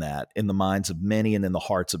in that, in the minds of many and in the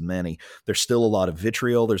hearts of many. There's still a lot of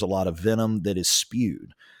vitriol. There's a lot of venom that is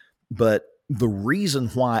spewed. But the reason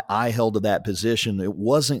why I held to that position, it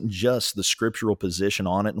wasn't just the scriptural position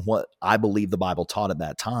on it and what I believe the Bible taught at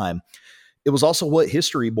that time. It was also what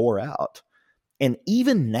history bore out. And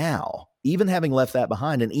even now, even having left that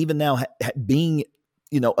behind, and even now being,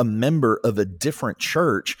 a member of a different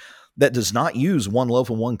church that does not use one loaf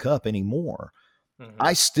and one cup anymore,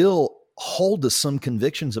 I still hold to some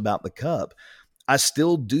convictions about the cup. I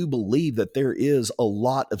still do believe that there is a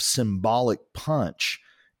lot of symbolic punch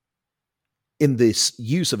in this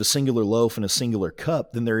use of a singular loaf and a singular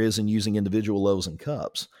cup than there is in using individual loaves and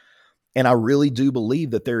cups. And I really do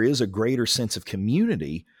believe that there is a greater sense of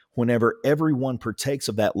community whenever everyone partakes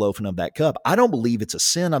of that loaf and of that cup. I don't believe it's a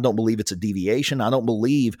sin. I don't believe it's a deviation. I don't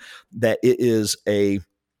believe that it is a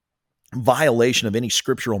violation of any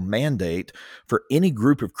scriptural mandate for any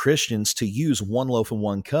group of Christians to use one loaf and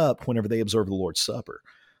one cup whenever they observe the Lord's Supper.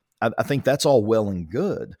 I think that's all well and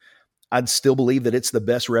good. I'd still believe that it's the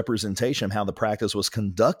best representation of how the practice was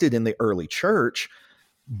conducted in the early church.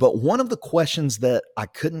 But one of the questions that I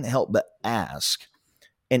couldn't help but ask,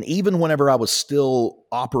 And even whenever I was still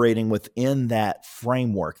operating within that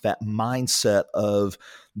framework, that mindset of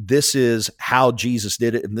this is how Jesus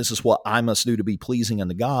did it and this is what I must do to be pleasing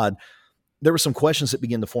unto God, there were some questions that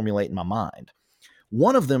began to formulate in my mind.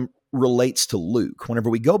 One of them relates to Luke. Whenever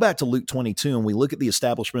we go back to Luke 22 and we look at the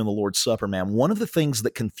establishment of the Lord's Supper, man, one of the things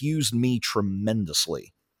that confused me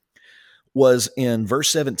tremendously was in verse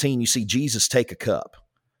 17, you see Jesus take a cup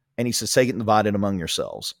and he says, take it and divide it among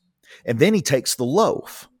yourselves. And then he takes the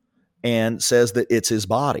loaf and says that it's his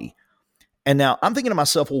body. And now I'm thinking to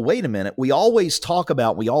myself, well, wait a minute. We always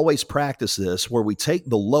practice this where we take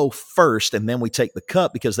the loaf first and then we take the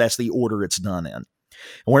cup because that's the order it's done in. And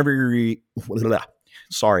whenever you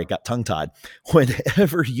read, got tongue tied.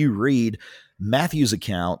 Whenever you read Matthew's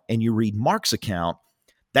account and you read Mark's account,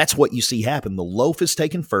 that's what you see happen. The loaf is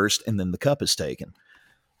taken first and then the cup is taken.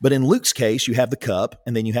 But in Luke's case, you have the cup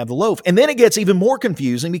and then you have the loaf. And then it gets even more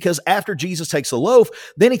confusing because after Jesus takes the loaf,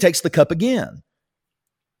 then he takes the cup again.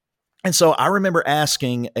 And so I remember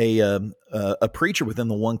asking a preacher within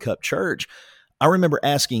the One Cup Church, I remember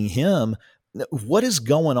asking him, what is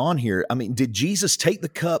going on here? I mean, did Jesus take the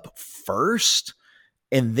cup first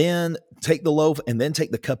and then take the loaf and then take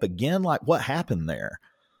the cup again? Like, what happened there?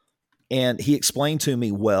 And he explained to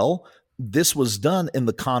me, well, this was done in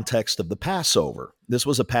the context of the Passover. This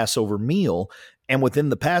was a Passover meal. And within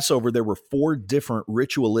the Passover, there were 4 different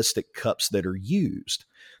ritualistic cups that are used.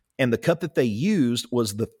 And the cup that they used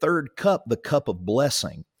was the third cup, the cup of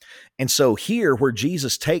blessing. And so here, where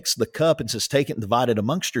Jesus takes the cup and says, take it and divide it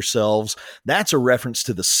amongst yourselves, that's a reference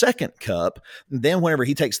to the second cup. And then whenever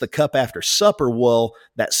he takes the cup after supper, well,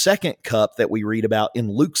 that second cup that we read about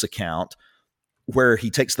in Luke's account, where he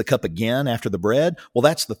takes the cup again after the bread, well,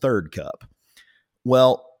 that's the third cup.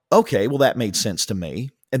 Well, okay, well, that made sense to me.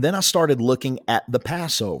 And then I started looking at the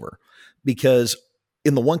Passover because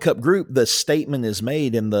in the One Cup group, the statement is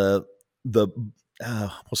made in the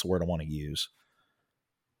what's the word I want to use?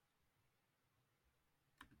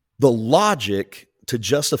 The logic to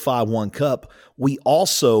justify one cup, we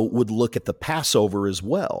also would look at the Passover as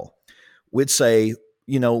well. We'd say,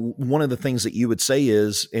 one of the things that you would say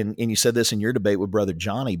is, and you said this in your debate with Brother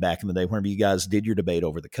Johnny back in the day, whenever you guys did your debate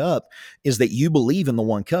over the cup, is that you believe in the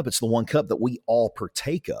one cup. It's the one cup that we all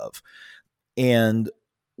partake of. And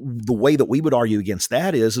the way that we would argue against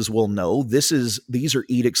that is well, no, these are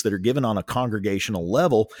edicts that are given on a congregational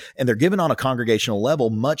level, and they're given on a congregational level,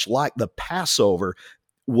 much like the Passover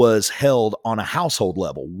was held on a household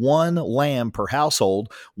level. 1 lamb per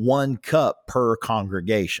household, 1 cup per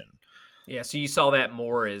congregation. Yeah, so you saw that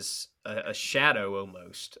more as a shadow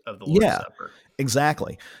almost of the Lord's Supper.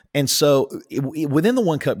 Exactly. And so within the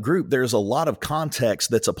One Cup group, there's a lot of context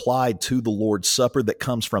that's applied to the Lord's Supper that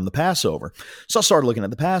comes from the Passover. So I started looking at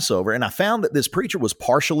the Passover, and I found that this preacher was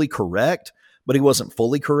partially correct, but he wasn't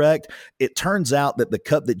fully correct. It turns out that the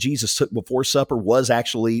cup that Jesus took before supper was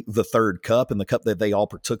actually the third cup, and the cup that they all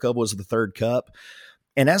partook of was the third cup.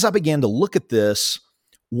 And as I began to look at this,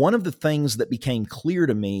 one of the things that became clear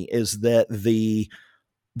to me is that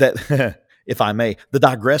if I may, the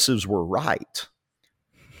digressives were right.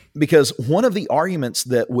 Because one of the arguments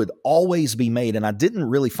that would always be made, and I didn't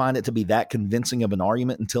really find it to be that convincing of an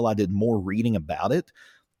argument until I did more reading about it,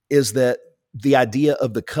 is that the idea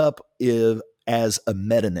of the cup is as a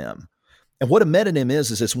metonym. And what a metonym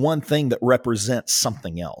is it's one thing that represents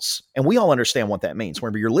something else. And we all understand what that means.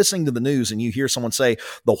 Whenever you're listening to the news and you hear someone say,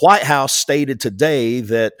 the White House stated today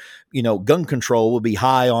that, gun control will be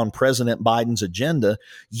high on President Biden's agenda,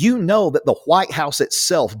 you know that the White House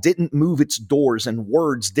itself didn't move its doors and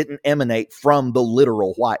words didn't emanate from the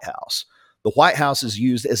literal White House. The White House is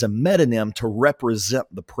used as a metonym to represent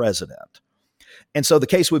the president. And so the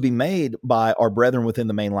case would be made by our brethren within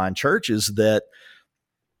the mainline churches that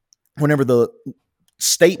whenever the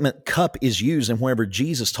statement cup is used and whenever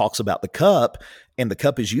Jesus talks about the cup and the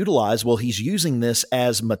cup is utilized, well, he's using this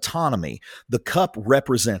as metonymy. The cup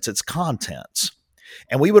represents its contents.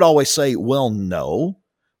 And we would always say, well, no.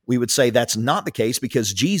 We would say that's not the case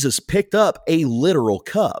because Jesus picked up a literal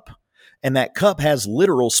cup. And that cup has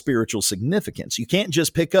literal spiritual significance. You can't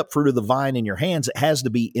just pick up fruit of the vine in your hands. It has to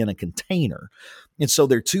be in a container. And so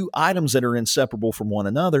they're 2 items that are inseparable from one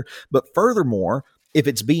another. But furthermore, if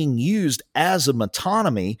it's being used as a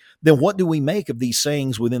metonymy, then what do we make of these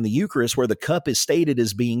sayings within the Eucharist where the cup is stated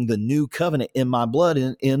as being the new covenant in my blood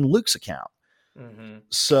in Luke's account? Mm-hmm.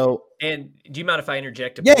 So, and do you mind if I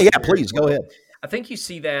interject? Yeah, please go ahead. I think you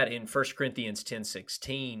see that in 1 Corinthians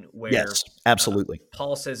 10:16, where yes, absolutely.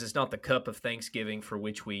 Paul says it's not the cup of thanksgiving for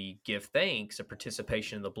which we give thanks, a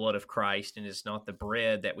participation in the blood of Christ, and it's not the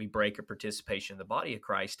bread that we break, a participation in the body of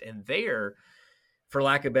Christ. And there, for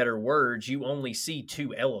lack of better words, you only see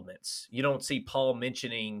two elements. You don't see Paul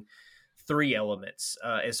mentioning three elements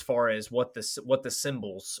as far as what the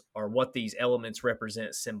symbols or what these elements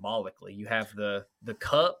represent symbolically. You have the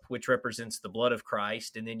cup, which represents the blood of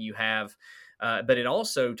Christ, and then you have, but it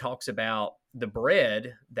also talks about the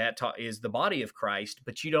bread that is the body of Christ.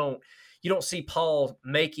 But you don't see Paul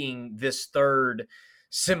making this third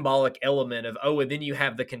symbolic element of, oh, and then you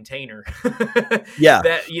have the container. Yeah.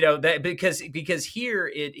 that because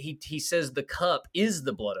here he says the cup is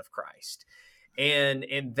the blood of Christ.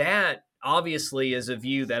 And that obviously is a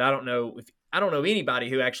view that I don't know anybody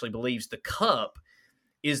who actually believes the cup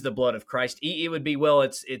is the blood of Christ. It would be, well,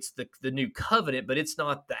 it's the new covenant, but it's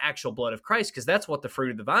not the actual blood of Christ, because that's what the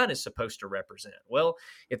fruit of the vine is supposed to represent. Well,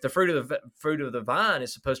 if the fruit of the vine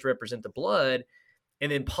is supposed to represent the blood,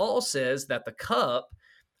 and then Paul says that the cup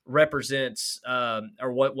represents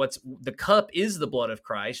what's the cup is the blood of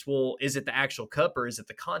Christ. Well, is it the actual cup or is it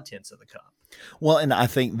the contents of the cup? Well, and I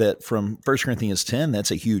think that from 1 Corinthians 10, that's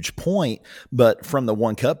a huge point. But from the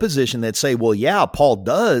one cup position, they'd say, well, yeah, Paul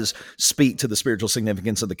does speak to the spiritual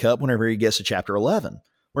significance of the cup whenever he gets to chapter 11.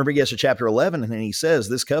 Whenever he gets to chapter 11, and then he says,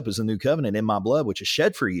 this cup is a new covenant in my blood, which is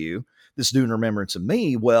shed for you. This do in remembrance of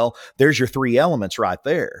me. Well, there's your three elements right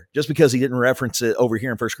there. Just because he didn't reference it over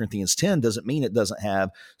here in 1 Corinthians 10 doesn't mean it doesn't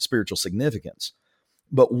have spiritual significance.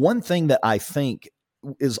 But one thing that I think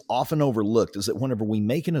is often overlooked is that whenever we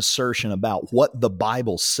make an assertion about what the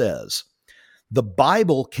Bible says, the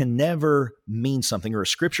Bible can never mean something, or a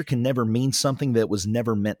scripture can never mean something that was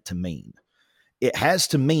never meant to mean. It has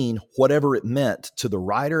to mean whatever it meant to the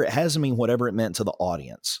writer. It has to mean whatever it meant to the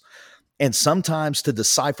audience. And sometimes to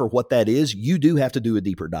decipher what that is, you do have to do a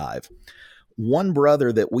deeper dive. One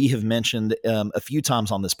brother that we have mentioned a few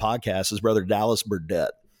times on this podcast is Brother Dallas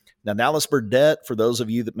Burdett. Now, Dallas Burdett, for those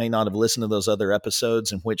of you that may not have listened to those other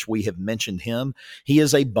episodes in which we have mentioned him, he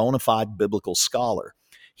is a bona fide biblical scholar.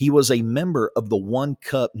 He was a member of the One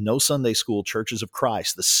Cup No Sunday School Churches of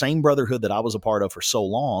Christ, the same brotherhood that I was a part of for so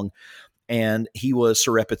long, and he was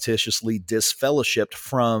surreptitiously disfellowshipped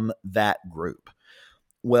from that group.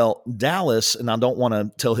 Well, Dallas, and I don't want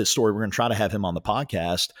to tell his story, we're going to try to have him on the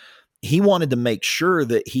podcast. He wanted to make sure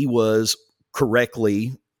that he was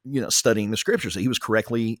correctly, studying the scriptures, that he was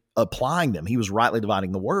correctly applying them. He was rightly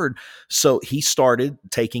dividing the word. So he started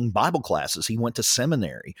taking Bible classes. He went to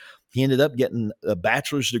seminary. He ended up getting a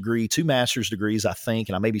bachelor's degree, 2 master's degrees, I think,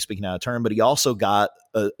 and I may be speaking out of turn, but he also got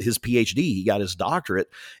his PhD. He got his doctorate,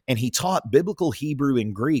 and he taught biblical Hebrew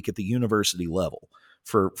and Greek at the university level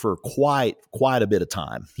for quite a bit of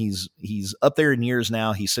time. He's up there in years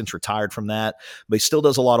now. He's since retired from that, but he still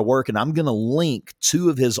does a lot of work. And I'm going to link 2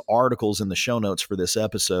 of his articles in the show notes for this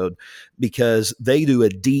episode, because they do a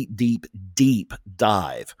deep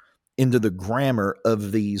dive into the grammar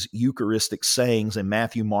of these Eucharistic sayings in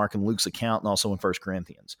Matthew, Mark, and Luke's account, and also in 1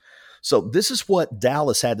 Corinthians. So this is what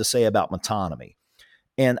Dallas had to say about metonymy.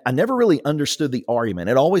 And I never really understood the argument.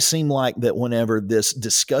 It always seemed like that whenever this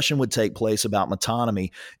discussion would take place about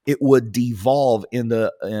metonymy, it would devolve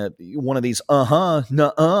into one of these nuh-uh,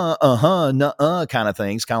 nuh-uh kind of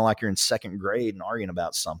things, kind of like you're in second grade and arguing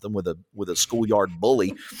about something with a schoolyard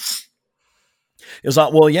bully. It was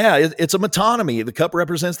like, well, yeah, it's a metonymy. The cup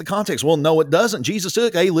represents the context. Well, no, it doesn't. Jesus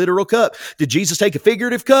took a literal cup. Did Jesus take a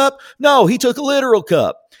figurative cup? No, he took a literal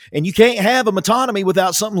cup. And you can't have a metonymy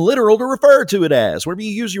without something literal to refer to it as. Whenever you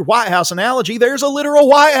use your White House analogy, there's a literal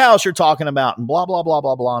White House you're talking about, and blah, blah, blah,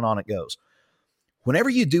 blah, blah, and on it goes. Whenever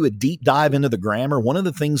you do a deep dive into the grammar, one of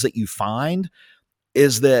the things that you find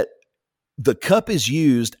is that the cup is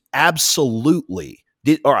used absolutely.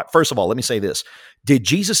 All right, first of all, let me say this. Did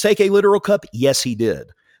Jesus take a literal cup? Yes, he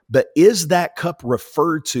did. But is that cup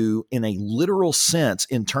referred to in a literal sense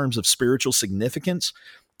in terms of spiritual significance,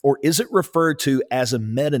 or is it referred to as a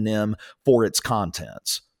metonym for its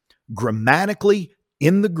contents? Grammatically,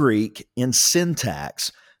 in the Greek, in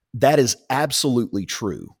syntax, that is absolutely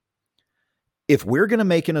true. If we're going to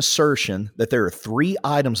make an assertion that there are 3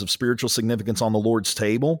 items of spiritual significance on the Lord's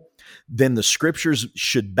table, then the scriptures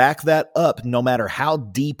should back that up no matter how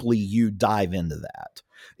deeply you dive into that.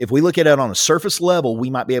 If we look at it on a surface level, we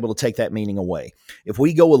might be able to take that meaning away. If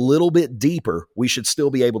we go a little bit deeper, we should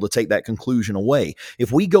still be able to take that conclusion away.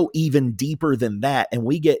 If we go even deeper than that and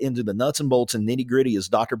we get into the nuts and bolts and nitty gritty as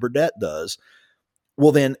Dr. Burdett does,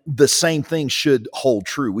 well, then the same thing should hold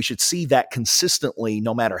true. We should see that consistently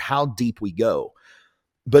no matter how deep we go.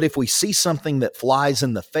 But if we see something that flies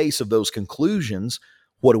in the face of those conclusions,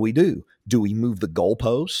 what do? Do we move the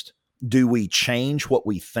goalpost? Do we change what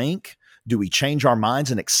we think? Do we change our minds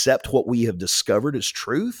and accept what we have discovered as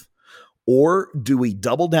truth? Or do we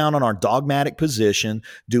double down on our dogmatic position?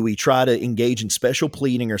 Do we try to engage in special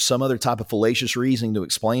pleading or some other type of fallacious reasoning to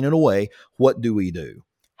explain it away? What do we do?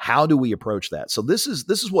 How do we approach that? So this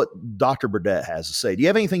is what Dr. Burdett has to say. Do you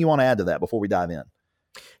have anything you want to add to that before we dive in?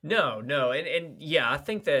 No. And yeah, I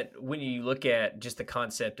think that when you look at just the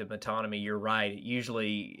concept of metonymy, you're right.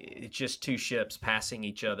 Usually it's just two ships passing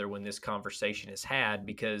each other when this conversation is had,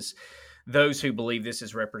 because those who believe this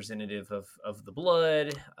is representative of the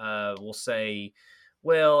blood will say,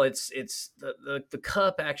 well, it's the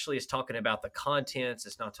cup actually is talking about the contents.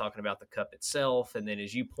 It's not talking about the cup itself. And then,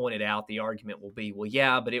 as you pointed out, the argument will be, well,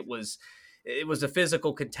 yeah, but it was a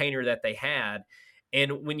physical container that they had.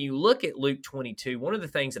 And when you look at Luke 22, one of the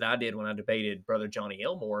things that I did when I debated Brother Johnny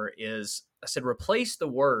Elmore is I said, replace the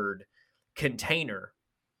word container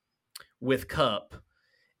with cup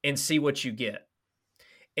and see what you get.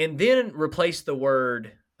 And then replace the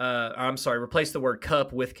word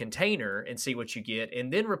cup with container and see what you get.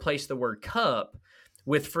 And then replace the word cup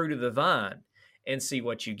with fruit of the vine and see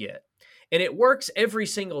what you get. And it works every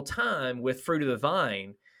single time with fruit of the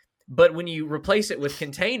vine. But when you replace it with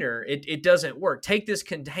container, it doesn't work. Take this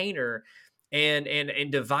container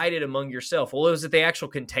and divide it among yourself. Well, is it the actual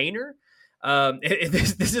container?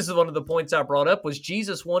 This is one of the points I brought up, was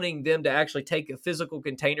Jesus wanting them to actually take a physical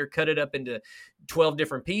container, cut it up into 12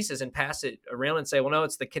 different pieces and pass it around and say, well, no,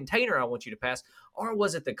 it's the container I want you to pass. Or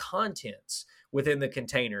was it the contents within the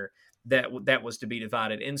container that was to be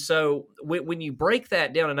divided? And so when you break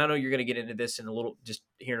that down, and I know you're going to get into this in a little, just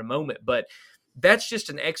here in a moment, but that's just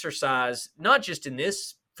an exercise, not just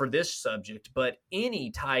for this subject, but any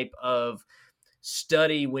type of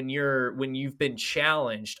study when you've been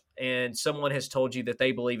challenged and someone has told you that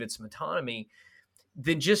they believe it's metonymy,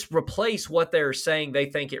 then just replace what they're saying they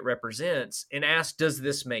think it represents and ask, does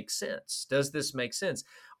this make sense? Does this make sense?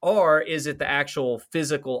 Or is it the actual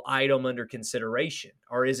physical item under consideration?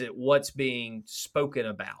 Or is it what's being spoken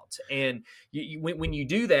about? And when you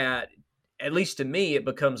do that, at least to me, it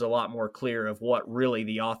becomes a lot more clear of what really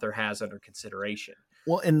the author has under consideration.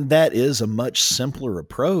 Well, and that is a much simpler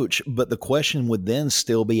approach, but the question would then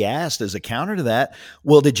still be asked as a counter to that,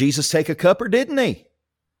 well, did Jesus take a cup or didn't he?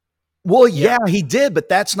 Well, yeah, he did, but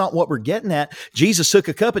that's not what we're getting at. Jesus took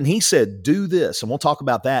a cup and he said, do this. And we'll talk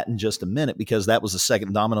about that in just a minute, because that was the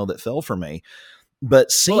second domino that fell for me. But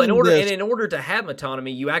in order to have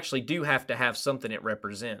metonymy, you actually do have to have something it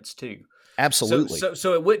represents too. Absolutely.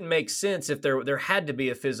 So it wouldn't make sense if there had to be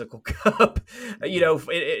a physical cup.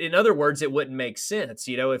 In other words, it wouldn't make sense.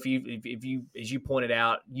 If you, as you pointed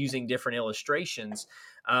out, using different illustrations.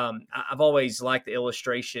 I've always liked the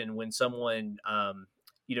illustration when someone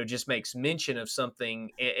just makes mention of something,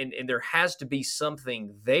 and there has to be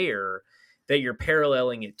something there that you're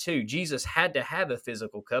paralleling it to. Jesus had to have a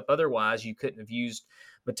physical cup, otherwise you couldn't have used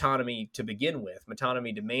metonymy to begin with.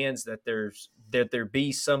 Metonymy demands that there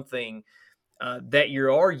be something that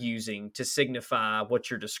you are using to signify what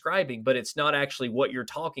you're describing, but it's not actually what you're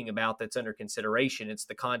talking about that's under consideration. It's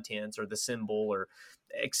the contents or the symbol or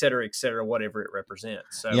et cetera, whatever it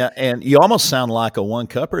represents. So, yeah, and you almost sound like a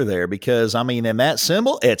one-cupper there, because, I mean, in that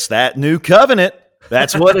symbol, it's that new covenant.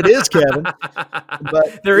 That's what it is, Kevin.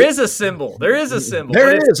 But there is a symbol. There is a symbol.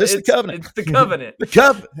 There it is. It's the covenant. It's the covenant.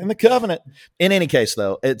 The covenant. In any case,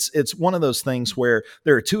 though, it's one of those things where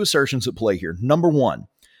there are two assertions at play here. Number one,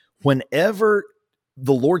 whenever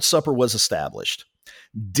the Lord's Supper was established,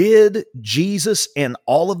 did Jesus and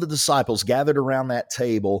all of the disciples gathered around that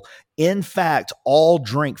table, in fact, all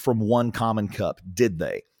drink from one common cup? Did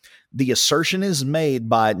they? The assertion is made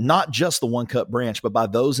by not just the one cup branch, but by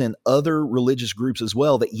those in other religious groups as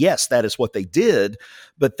well, that yes, that is what they did,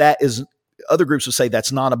 but other groups would say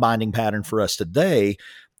that's not a binding pattern for us today,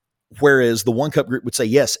 whereas the one cup group would say,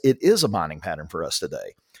 yes, it is a binding pattern for us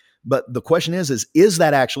today. But the question is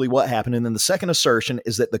that actually what happened? And then the second assertion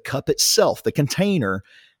is that the cup itself, the container,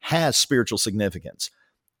 has spiritual significance.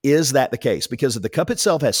 Is that the case? Because if the cup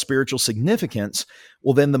itself has spiritual significance,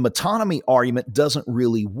 well, then the metonymy argument doesn't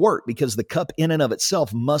really work, because the cup in and of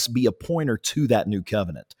itself must be a pointer to that new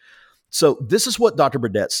covenant. So this is what Dr.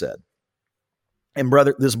 Burdett said. And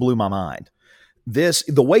brother, this blew my mind.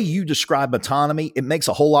 The way you describe metonymy, it makes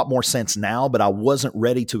a whole lot more sense now, but I wasn't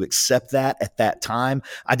ready to accept that at that time.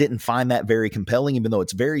 I didn't find that very compelling, even though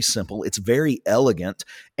it's very simple, it's very elegant,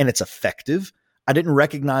 and it's effective. I didn't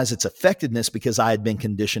recognize its effectiveness because I had been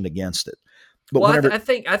conditioned against it. But I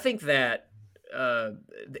think that,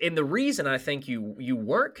 and the reason I think you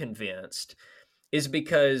weren't convinced is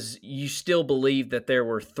because you still believe that there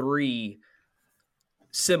were three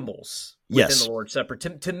symbols within Yes. the Lord's Supper.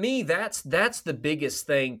 To me, that's the biggest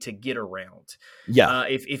thing to get around. Yeah.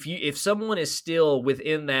 If someone is still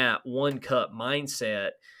within that one cup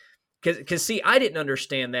mindset, because see, I didn't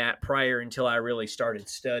understand that prior until I really started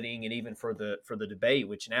studying, and even for the debate,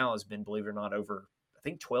 which now has been, believe it or not, over I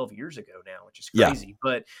think 12 years ago now, which is crazy.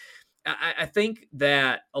 But I think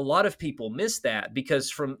that a lot of people miss that, because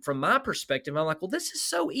from my perspective, I'm like, well, this is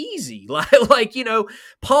so easy. Like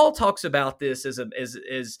Paul talks about this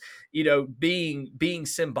as being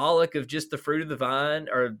symbolic of just the fruit of the vine,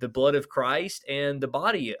 or the blood of Christ and the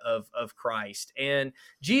body of Christ. And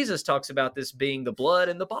Jesus talks about this being the blood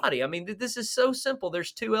and the body. I mean, this is so simple.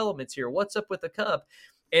 There's two elements here. What's up with the cup?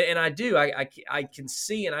 And I can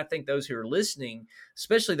see, and I think those who are listening,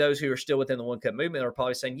 especially those who are still within the one cup movement, are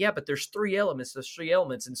probably saying, yeah, but there's three elements.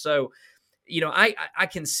 And so, I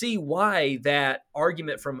can see why that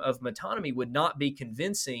argument of metonymy would not be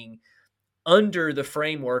convincing under the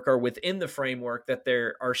framework, or within the framework, that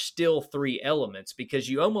there are still three elements, because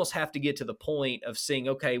you almost have to get to the point of saying,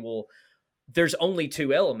 okay, well, there's only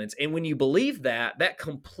two elements. And when you believe that, that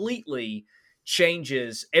completely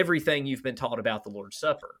changes everything you've been taught about the Lord's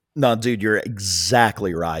Supper. No, dude, you're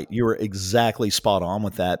exactly right. You were exactly spot on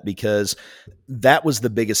with that, because that was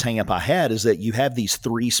the biggest hang up I had, is that you have these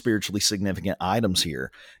three spiritually significant items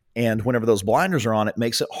here. And whenever those blinders are on, it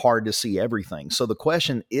makes it hard to see everything. So the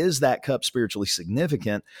question, is that cup spiritually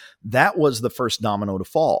significant? That was the first domino to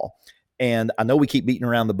fall. And I know we keep beating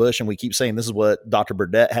around the bush, and we keep saying this is what Dr.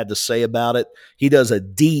 Burdett had to say about it. He does a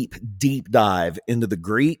deep, deep dive into the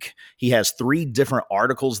Greek. He has 3 different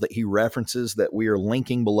articles that he references that we are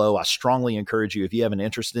linking below. I strongly encourage you, if you have an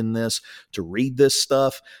interest in this, to read this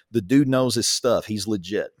stuff. The dude knows his stuff. He's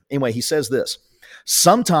legit. Anyway, he says this: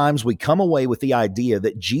 sometimes we come away with the idea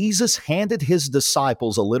that Jesus handed his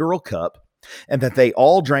disciples a literal cup, and that they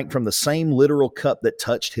all drank from the same literal cup that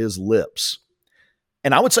touched his lips.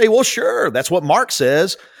 And I would say, well, sure, that's what Mark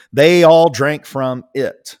says. They all drank from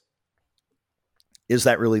it. Is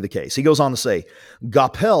that really the case? He goes on to say,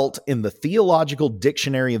 Goppelt, in the Theological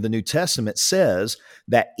Dictionary of the New Testament, says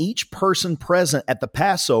that each person present at the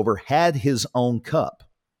Passover had his own cup.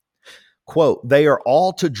 Quote, they are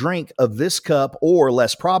all to drink of this cup, or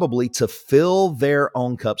less probably to fill their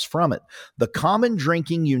own cups from it. The common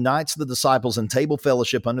drinking unites the disciples in table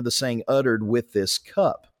fellowship under the saying uttered with this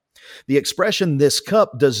cup. The expression "this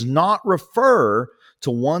cup" does not refer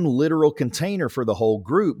to one literal container for the whole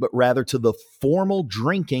group, but rather to the formal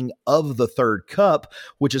drinking of the third cup,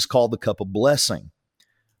 which is called the cup of blessing.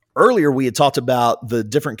 Earlier, we had talked about the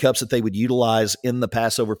different cups that they would utilize in the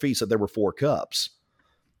Passover feast, that there were 4 cups.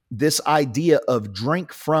 This idea of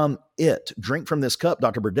drink from it, drink from this cup,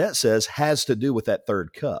 Dr. Burdett says, has to do with that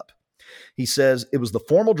third cup. He says it was the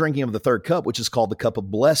formal drinking of the third cup, which is called the cup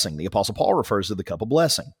of blessing. The Apostle Paul refers to the cup of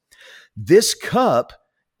blessing. This cup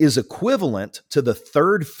is equivalent to the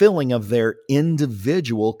third filling of their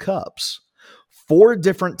individual cups. 4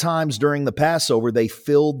 different times during the Passover, they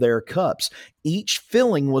filled their cups. Each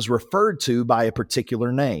filling was referred to by a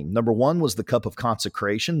particular name. Number 1 was the cup of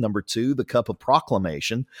consecration. Number 2, the cup of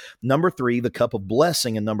proclamation. Number 3, the cup of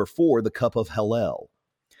blessing. And number 4, the cup of Hallel.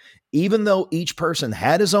 Even though each person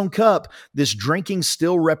had his own cup, this drinking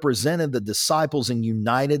still represented the disciples in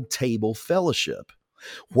united table fellowship.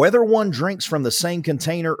 Whether one drinks from the same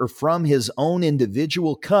container or from his own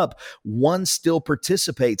individual cup, one still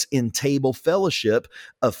participates in table fellowship,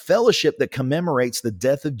 a fellowship that commemorates the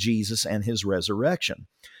death of Jesus and his resurrection.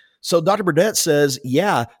 So Dr. Burdett says,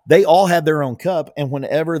 yeah, they all had their own cup, and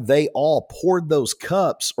whenever they all poured those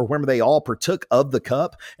cups, or whenever they all partook of the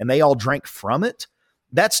cup and they all drank from it,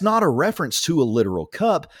 that's not a reference to a literal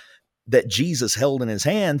cup that Jesus held in his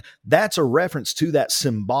hand. That's a reference to that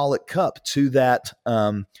symbolic cup, to that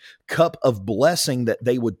cup of blessing that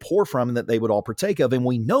they would pour from and that they would all partake of. And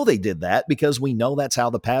we know they did that because we know that's how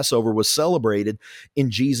the Passover was celebrated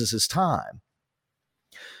in Jesus's time.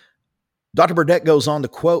 Dr. Burdett goes on to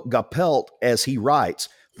quote Goppelt as he writes,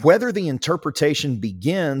 whether the interpretation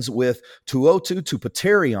begins with tuotu to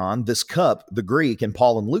paterion, this cup, the Greek in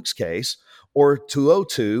Paul and Luke's case, or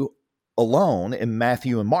tuotu alone in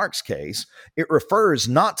Matthew and Mark's case, it refers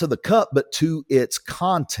not to the cup, but to its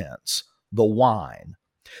contents, the wine.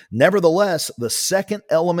 Nevertheless, the second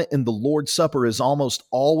element in the Lord's Supper is almost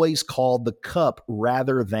always called the cup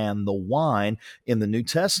rather than the wine in the New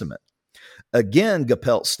Testament. Again,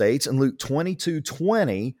 Goppelt states in Luke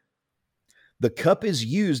 22:20, the cup is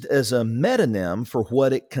used as a metonym for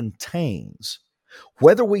what it contains.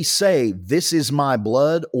 Whether we say, this is my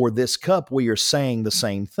blood, or this cup, we are saying the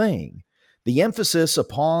same thing. The emphasis is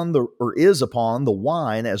upon the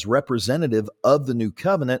wine as representative of the new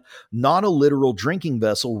covenant, not a literal drinking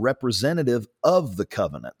vessel representative of the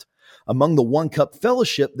covenant. Among the one cup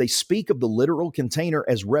fellowship, they speak of the literal container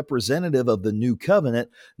as representative of the new covenant,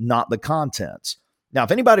 not the contents. Now,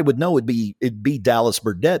 if anybody would know, it'd be Dallas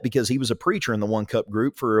Burdett, because he was a preacher in the one cup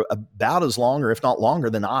group for about as long, or if not longer,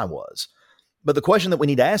 than I was. But the question that we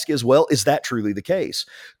need to ask is, well, is that truly the case?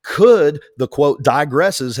 Could the, quote,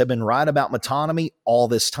 digresses have been right about metonymy all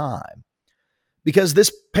this time? Because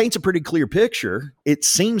this paints a pretty clear picture. It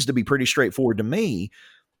seems to be pretty straightforward to me.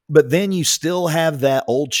 But then you still have that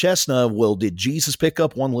old chestnut, well, did Jesus pick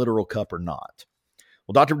up one literal cup or not?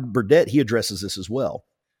 Well, Dr. Burdett, he addresses this as well.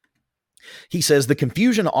 He says the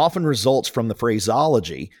confusion often results from the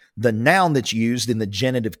phraseology, the noun that's used in the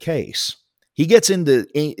genitive case. He gets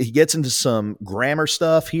into some grammar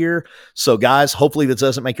stuff here. So guys, hopefully this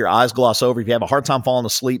doesn't make your eyes gloss over. If you have a hard time falling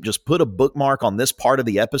asleep, just put a bookmark on this part of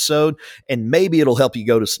the episode, and maybe it'll help you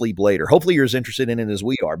go to sleep later. Hopefully you're as interested in it as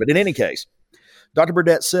we are. But in any case, Dr.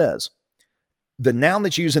 Burdett says, the noun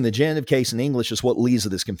that's used in the genitive case in English is what leads to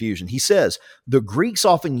this confusion. He says, the Greeks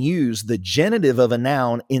often use the genitive of a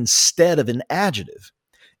noun instead of an adjective.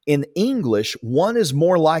 In English, one is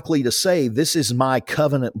more likely to say, this is my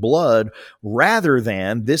covenant blood, rather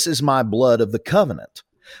than this is my blood of the covenant.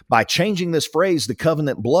 By changing this phrase, the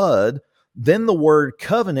covenant blood, then the word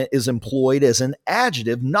covenant is employed as an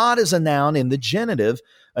adjective, not as a noun in the genitive.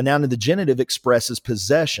 A noun in the genitive expresses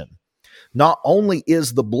possession. Not only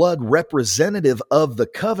is the blood representative of the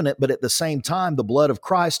covenant, but at the same time, the blood of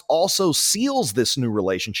Christ also seals this new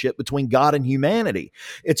relationship between God and humanity.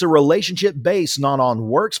 It's a relationship based not on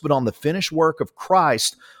works, but on the finished work of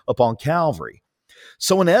Christ upon Calvary.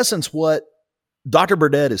 So in essence, what Dr.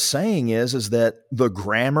 Burdett is saying is that the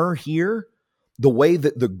grammar here, the way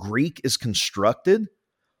that the Greek is constructed,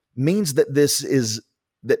 means that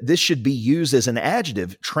this should be used as an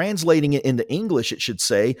adjective. Translating it into English, it should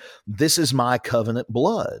say, this is my covenant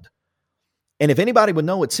blood. And if anybody would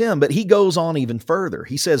know, it's him, but he goes on even further.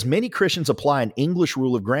 He says, many Christians apply an English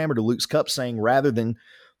rule of grammar to Luke's cup saying rather than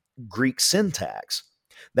Greek syntax.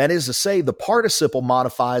 That is to say, the participle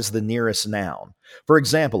modifies the nearest noun. For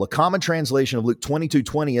example, a common translation of Luke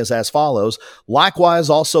 22:20 is as follows, likewise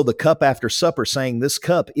also the cup after supper, saying, this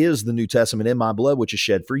cup is the New Testament in my blood, which is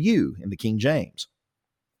shed for you, in the King James.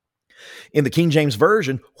 In the King James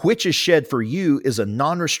Version, which is shed for you is a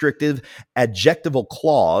non-restrictive adjectival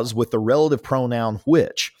clause with the relative pronoun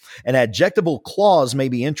which. An adjectival clause may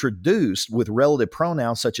be introduced with relative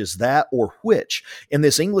pronouns such as that or which. In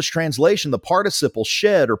this English translation, the participle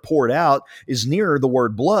shed or poured out is nearer the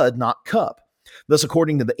word blood, not cup. Thus,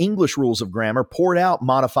 according to the English rules of grammar, poured out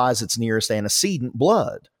modifies its nearest antecedent,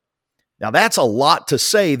 blood. Now, that's a lot to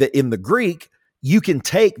say that in the Greek, you can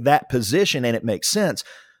take that position and it makes sense.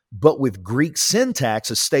 But with Greek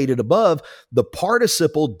syntax, as stated above, the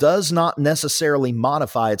participle does not necessarily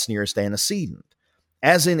modify its nearest antecedent,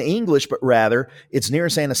 as in English, but rather its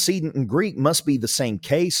nearest antecedent in Greek must be the same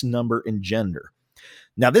case, number, and gender.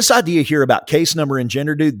 Now, this idea here about case, number, and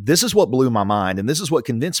gender, dude, this is what blew my mind, and this is what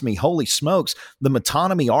convinced me, holy smokes, the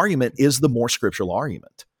metonymy argument is the more scriptural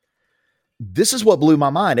argument. This is what blew my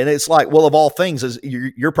mind. And it's like, well, of all things, as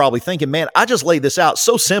you're probably thinking, man, I just laid this out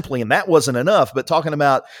so simply and that wasn't enough. But talking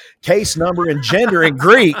about case, number, and gender in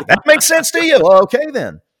Greek, that makes sense to you. Well, okay,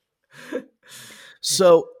 then.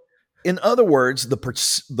 So in other words, the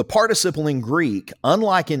participle in Greek,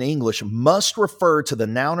 unlike in English, must refer to the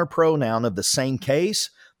noun or pronoun of the same case,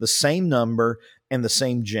 the same number, and the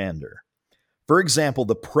same gender. For example,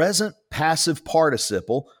 the present passive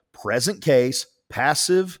participle, present case,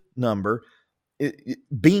 passive number,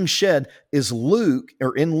 being shed is in Luke,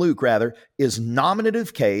 is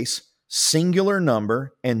nominative case, singular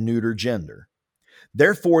number, and neuter gender.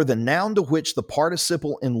 Therefore, the noun to which the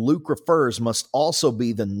participle in Luke refers must also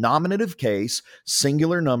be the nominative case,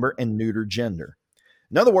 singular number, and neuter gender.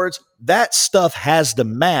 In other words, that stuff has to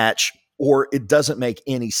match or it doesn't make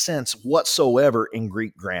any sense whatsoever in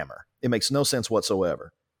Greek grammar. It makes no sense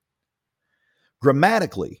whatsoever.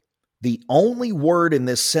 Grammatically, the only word in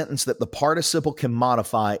this sentence that the participle can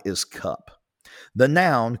modify is cup. The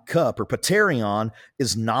noun, cup, or paterion,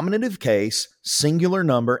 is nominative case, singular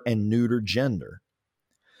number, and neuter gender.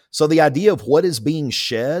 So the idea of what is being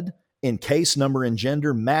shed in case, number, and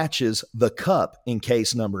gender matches the cup in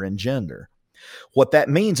case, number, and gender. What that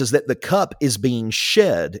means is that the cup is being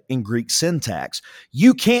shed in Greek syntax.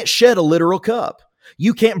 You can't shed a literal cup.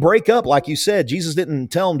 You can't break up, like you said. Jesus didn't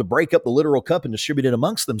tell them to break up the literal cup and distribute it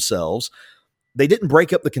amongst themselves. They didn't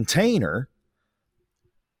break up the container.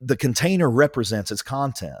 The container represents its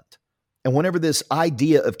content. And whenever this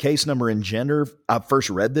idea of case number and gender, I first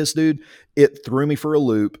read this, dude, it threw me for a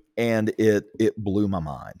loop, and it blew my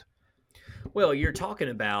mind. Well, you're talking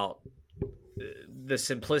about the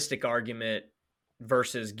simplistic argument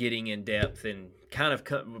versus getting in depth and kind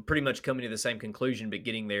of pretty much coming to the same conclusion, but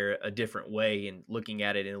getting there a different way and looking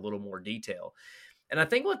at it in a little more detail. And I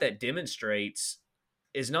think what that demonstrates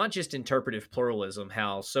is not just interpretive pluralism,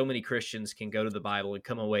 how so many Christians can go to the Bible and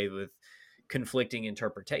come away with conflicting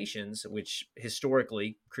interpretations, which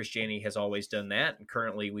historically Christianity has always done that, and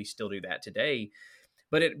currently we still do that today.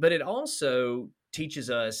 But it also teaches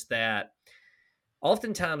us that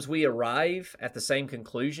oftentimes we arrive at the same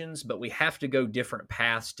conclusions, but we have to go different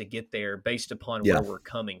paths to get there based upon where we're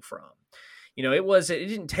coming from. You know, it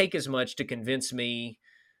didn't take as much to convince me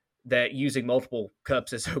that using multiple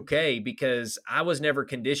cups is okay, because I was never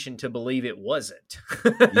conditioned to believe it wasn't.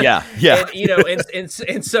 Yeah. And, you know,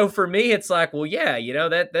 and so for me, it's like, well, yeah, you know,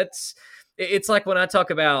 it's like when I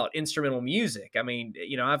talk about instrumental music. I mean,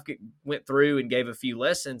 you know, I've went through and gave a few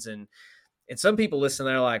lessons, and some people listen,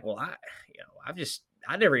 they're like, well,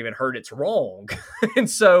 I never even heard it's wrong. And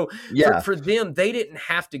so for them, they didn't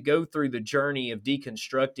have to go through the journey of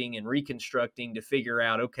deconstructing and reconstructing to figure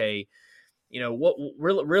out, okay, you know, what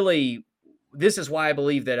really, this is why I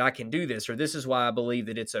believe that I can do this, or this is why I believe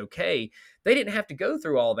that it's okay. They didn't have to go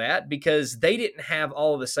through all that because they didn't have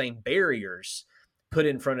all of the same barriers put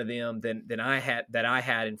in front of them that I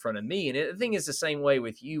had in front of me. And the thing is the same way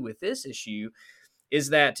with you with this issue, is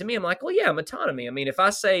that to me, I'm like, well, yeah, metonymy. I mean, if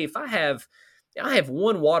I have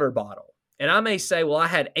one water bottle, and I may say, well, I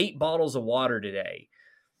had 8 bottles of water today.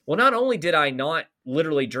 Well, not only did I not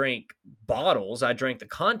literally drink bottles, I drank the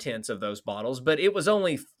contents of those bottles, but it was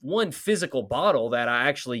only one physical bottle that I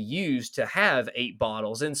actually used to have 8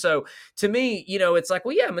 bottles. And so to me, you know, it's like,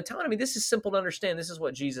 well, yeah, metonymy, this is simple to understand. This is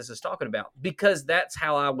what Jesus is talking about, because that's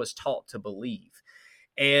how I was taught to believe.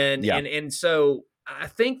 And so I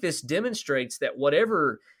think this demonstrates that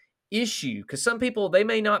whatever issue, because some people, they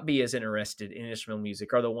may not be as interested in instrumental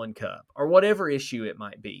music or the one cup or whatever issue it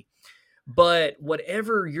might be. But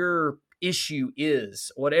whatever your issue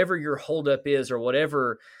is, whatever your holdup is, or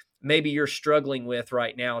whatever maybe you're struggling with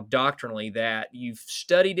right now doctrinally, that you've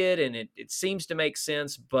studied it and it seems to make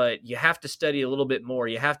sense, but you have to study a little bit more.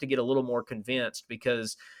 You have to get a little more convinced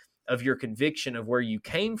because of your conviction of where you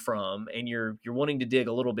came from, and you're wanting to dig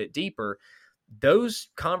a little bit deeper. Those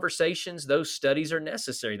conversations, those studies are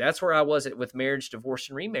necessary. That's where I was with marriage, divorce,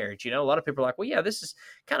 and remarriage. You know, a lot of people are like, well, yeah, this is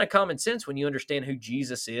kind of common sense when you understand who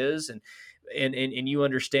Jesus is and you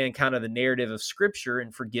understand kind of the narrative of Scripture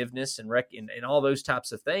and forgiveness and all those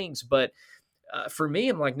types of things. But for me,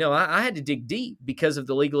 I'm like, no, I had to dig deep because of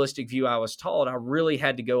the legalistic view I was taught. I really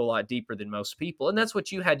had to go a lot deeper than most people. And that's what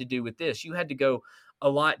you had to do with this. You had to go a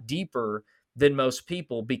lot deeper than most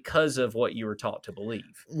people because of what you were taught to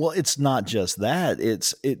believe. Well, it's not just that.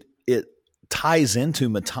 It ties into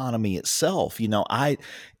metonymy itself. You know, I'd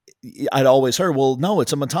always heard, well, no,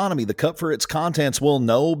 it's a metonymy. The cup for its contents will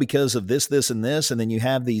no because of this, this, and this. And then you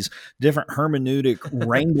have these different hermeneutic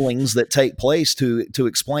wranglings that take place to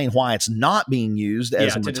explain why it's not being used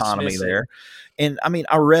as a metonymy there. And I mean,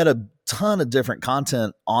 I read a ton of different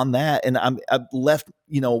content on that, and I'm left,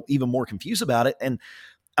 you know, even more confused about it. And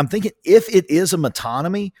I'm thinking, if it is a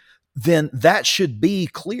metonymy, then that should be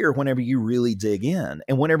clear whenever you really dig in.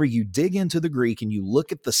 And whenever you dig into the Greek and you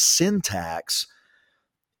look at the syntax,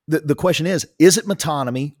 the question is it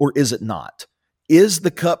metonymy or is it not? Is the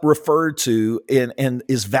cup referred to and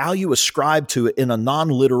is value ascribed to it in a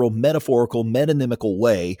non-literal, metaphorical, metonymical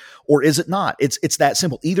way, or is it not? It's that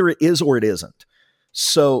simple. Either it is or it isn't.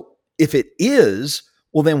 So if it is,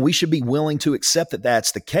 well, then we should be willing to accept that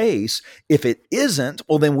that's the case. If it isn't,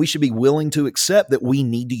 well, then we should be willing to accept that we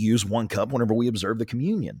need to use one cup whenever we observe the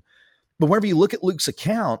communion. But whenever you look at Luke's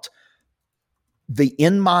account, the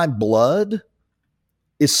in my blood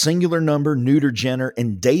is singular number, neuter gender,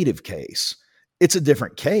 and dative case. It's a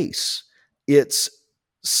different case. It's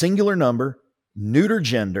singular number, neuter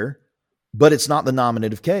gender, but it's not the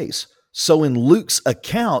nominative case. So in Luke's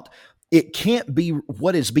account, it can't be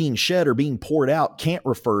what is being shed or being poured out can't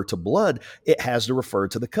refer to blood. It has to refer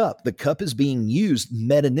to the cup. The cup is being used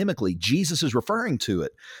metonymically. Jesus is referring to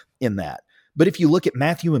it in that. But if you look at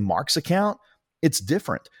Matthew and Mark's account, it's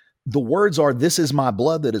different. The words are, this is my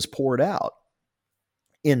blood that is poured out.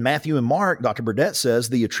 In Matthew and Mark, Dr. Burdett says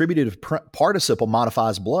the attributive participle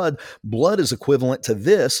modifies blood. Blood is equivalent to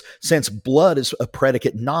this, since blood is a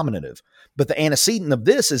predicate nominative. But the antecedent of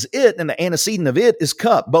this is it, and the antecedent of it is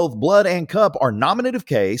cup. Both blood and cup are nominative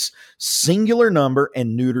case, singular number,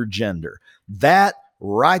 and neuter gender. That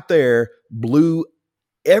right there blew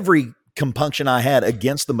every compunction I had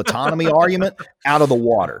against the metonymy argument out of the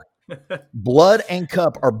water. Blood and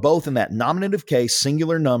cup are both in that nominative case,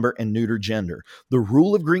 singular number, and neuter gender. The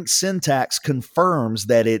rule of Greek syntax confirms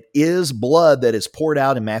that it is blood that is poured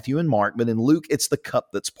out in Matthew and Mark, but in Luke, it's the cup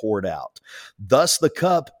that's poured out. Thus, the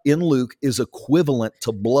cup in Luke is equivalent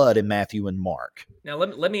to blood in Matthew and Mark. Now,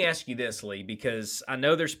 let me ask you this, Lee, because I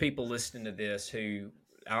know there's people listening to this who,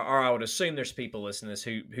 or I would assume there's people listening to this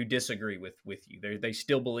who disagree with you. They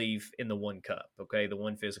still believe in the one cup, okay, the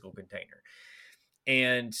one physical container.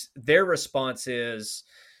 And their response is,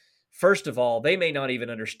 first of all, they may not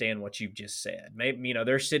even understand what you've just said. Maybe,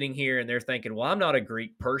 they're sitting here and they're thinking, well, I'm not a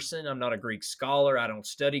Greek person. I'm not a Greek scholar. I don't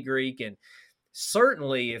study Greek. And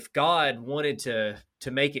certainly if God wanted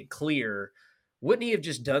to make it clear, wouldn't he have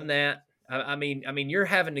just done that? I mean, you're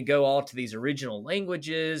having to go all to these original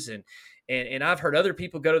languages, and I've heard other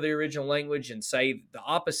people go to the original language and say the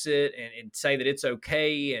opposite and say that it's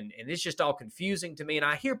okay. And it's just all confusing to me. And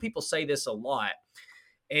I hear people say this a lot.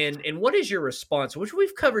 And what is your response? Which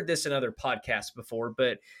we've covered this in other podcasts before,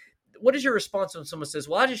 but what is your response when someone says,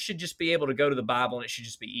 well, I should just be able to go to the Bible and it should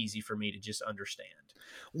just be easy for me to just understand?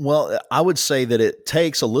 Well, I would say that it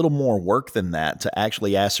takes a little more work than that to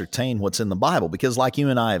actually ascertain what's in the Bible, because like you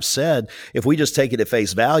and I have said, if we just take it at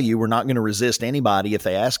face value, we're not going to resist anybody if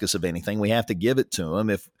they ask us of anything. We have to give it to them.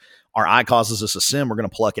 If our eye causes us a sin, we're going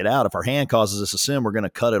to pluck it out. If our hand causes us a sin, we're going to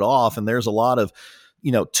cut it off. And there's a lot of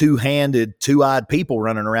two-handed, two-eyed people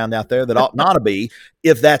running around out there that ought not to be,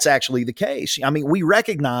 if that's actually the case. I mean, we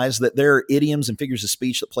recognize that there are idioms and figures of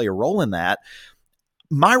speech that play a role in that.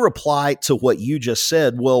 My reply to what you just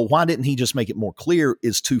said, well, why didn't he just make it more clear,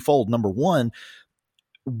 is twofold. Number one,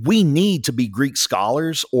 we need to be Greek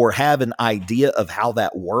scholars or have an idea of how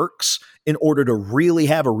that works in order to really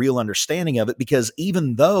have a real understanding of it, because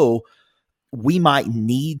even though we might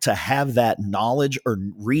need to have that knowledge or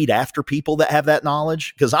read after people that have that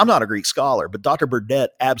knowledge, because I'm not a Greek scholar, but Dr. Burdett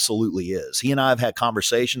absolutely is. He and I have had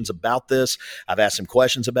conversations about this. I've asked him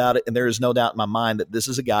questions about it, and there is no doubt in my mind that this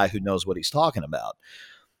is a guy who knows what he's talking about.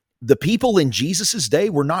 The people in Jesus's day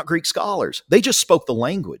were not Greek scholars. They just spoke the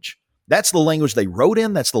language. That's the language they wrote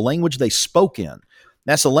in. That's the language they spoke in.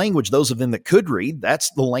 That's the language those of them that could read,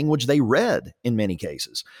 that's the language they read in many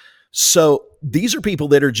cases. So these are people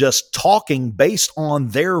that are just talking based on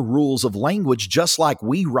their rules of language, just like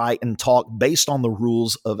we write and talk based on the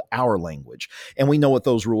rules of our language. And we know what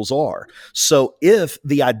those rules are. So if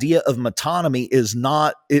the idea of metonymy is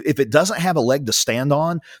not, if it doesn't have a leg to stand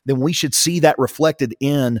on, then we should see that reflected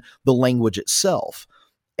in the language itself.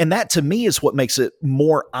 And that to me is what makes it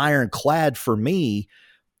more ironclad for me,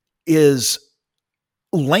 is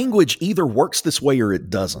language either works this way or it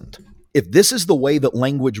doesn't. If this is the way that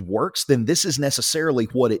language works, then this is necessarily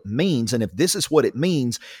what it means. And if this is what it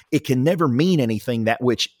means, it can never mean anything that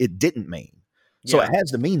which it didn't mean. So it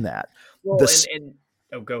has to mean that. Well,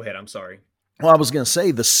 oh, go ahead. I'm sorry. Well, I was going to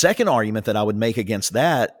say the second argument that I would make against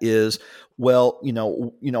that is, well,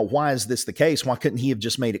 why is this the case? Why couldn't he have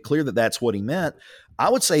just made it clear that that's what he meant? I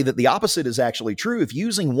would say that the opposite is actually true. If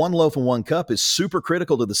using one loaf and one cup is super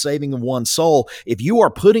critical to the saving of one's soul, if you are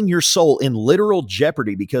putting your soul in literal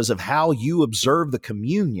jeopardy because of how you observe the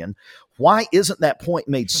communion, why isn't that point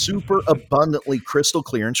made super abundantly crystal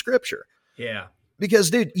clear in Scripture? Yeah.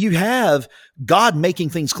 Because, dude, you have God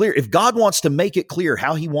making things clear. If God wants to make it clear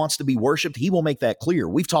how he wants to be worshiped, he will make that clear.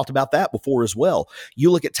 We've talked about that before as well.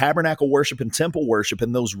 You look at tabernacle worship and temple worship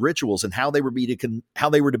and those rituals and how they were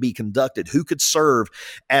to be conducted, who could serve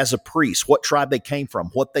as a priest, what tribe they came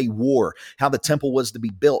from, what they wore, how the temple was to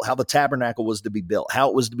be built, how the tabernacle was to be built, how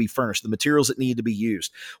it was to be furnished, the materials that needed to be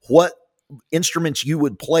used, what instruments you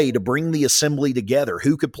would play to bring the assembly together,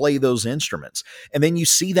 who could play those instruments. And then you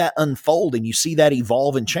see that unfold and you see that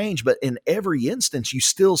evolve and change. But in every instance, you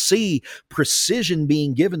still see precision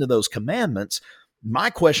being given to those commandments. My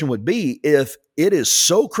question would be, if it is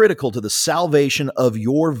so critical to the salvation of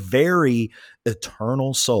your very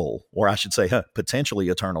eternal soul, or I should say potentially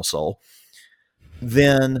eternal soul,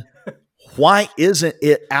 then why isn't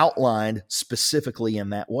it outlined specifically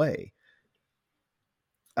in that way?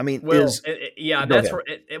 I mean, well, that's where.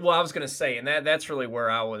 Well, I was going to say, and that's really where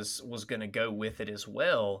I was going to go with it as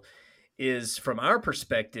well. Is from our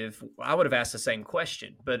perspective, I would have asked the same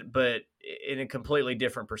question, but in a completely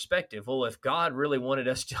different perspective. Well, if God really wanted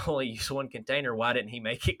us to only use one container, why didn't he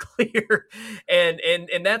make it clear? And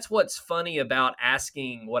that's what's funny about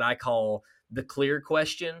asking what I call the clear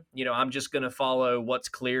question. I'm just going to follow what's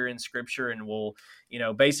clear in Scripture, and we'll,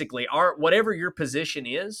 basically whatever your position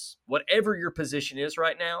is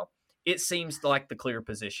right now, it seems like the clear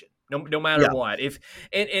position. no matter what. If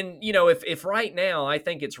if right now I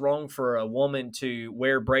think it's wrong for a woman to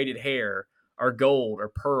wear braided hair or gold or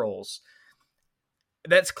pearls,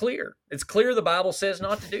 that's clear. It's clear the Bible says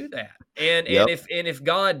not to do that. And if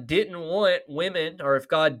God didn't want women, or if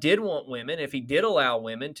God did want women, if he did allow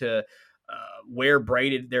women to wear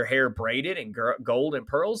their hair braided and gold and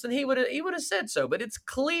pearls, then he would have said so. But it's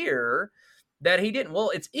clear that he didn't.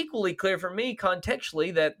 Well, it's equally clear for me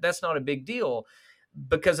contextually that that's not a big deal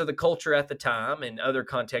because of the culture at the time and other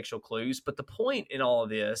contextual clues. But the point in all of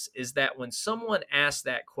this is that when someone asks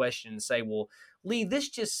that question and say, well, Lee, this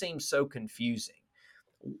just seems so confusing.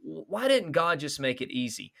 Why didn't God just make it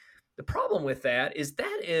easy? The problem with that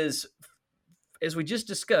is, as we just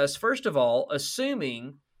discussed, first of all,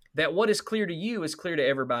 assuming that what is clear to you is clear to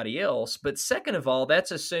everybody else. But second of all,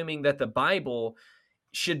 that's assuming that the Bible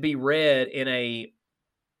should be read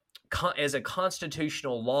as a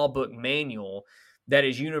constitutional law book manual that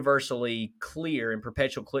is universally clear and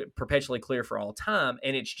perpetually clear for all time,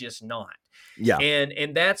 and it's just not. Yeah.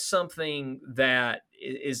 And that's something that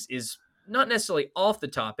is not necessarily off the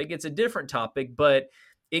topic. It's a different topic, but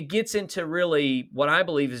it gets into really what I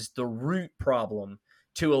believe is the root problem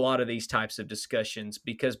to a lot of these types of discussions,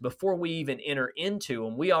 because before we even enter into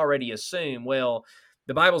them, we already assume, well,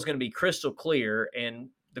 the Bible's going to be crystal clear, and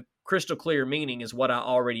the crystal clear meaning is what I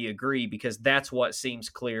already agree, because that's what seems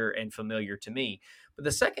clear and familiar to me. But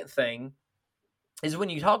the second thing is when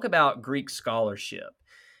you talk about Greek scholarship,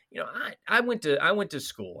 I went to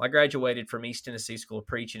school. I graduated from East Tennessee School of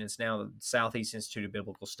Preaching. It's now the Southeast Institute of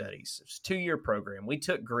Biblical Studies. It's a 2-year program. We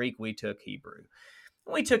took Greek. We took Hebrew.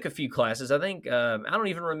 We took a few classes. I think I don't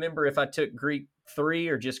even remember if I took Greek 3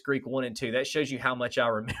 or just Greek 1 and 2. That shows you how much I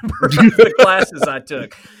remember the classes I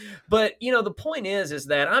took. But the point is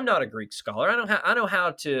that I'm not a Greek scholar. I know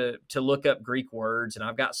how to look up Greek words, and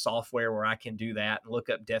I've got software where I can do that and look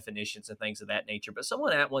up definitions and things of that nature. But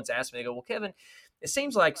someone once asked me, they go, "Well, Kevin, it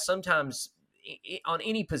seems like sometimes on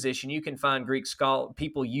any position you can find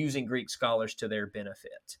people using Greek scholars to their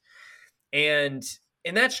benefit," and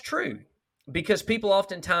that's true. Because people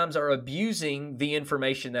oftentimes are abusing the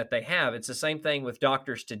information that they have. It's the same thing with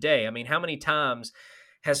doctors today. I mean, how many times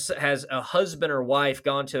has a husband or wife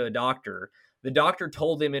gone to a doctor? The doctor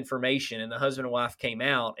told them information, and the husband and wife came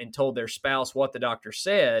out and told their spouse what the doctor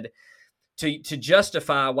said to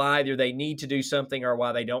justify why either they need to do something or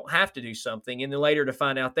why they don't have to do something. And then later to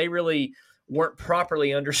find out they really weren't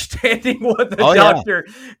properly understanding what the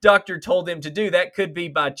doctor told them to do. That could be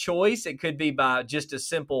by choice. It could be by just a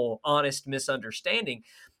simple, honest misunderstanding.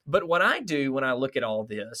 But what I do when I look at all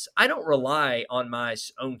this, I don't rely on my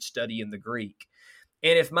own study in the Greek.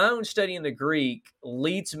 And if my own study in the Greek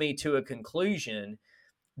leads me to a conclusion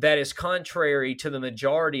that is contrary to the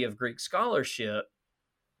majority of Greek scholarship,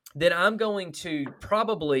 then I'm going to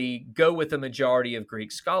probably go with the majority of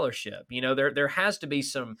Greek scholarship. There has to be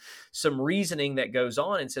some reasoning that goes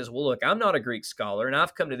on and says, well, look, I'm not a Greek scholar and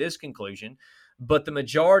I've come to this conclusion, but the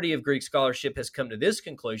majority of Greek scholarship has come to this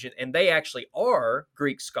conclusion, and they actually are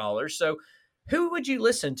Greek scholars. So who would you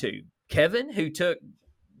listen to? Kevin,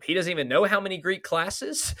 he doesn't even know how many Greek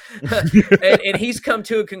classes, and he's come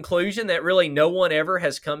to a conclusion that really no one ever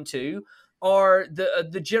has come to, are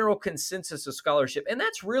the general consensus of scholarship. And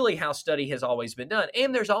that's really how study has always been done.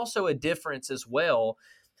 And there's also a difference as well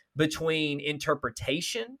between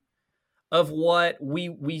interpretation of what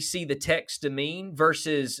we see the text to mean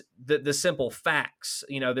versus the simple facts.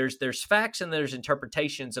 There's facts and there's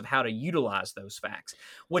interpretations of how to utilize those facts.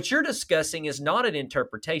 What you're discussing is not an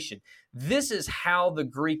interpretation. This is how the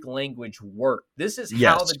Greek language works. This is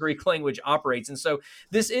how the Greek language operates. And so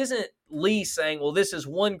this isn't Lee saying, well, this is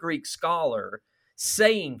one Greek scholar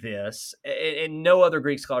saying this and no other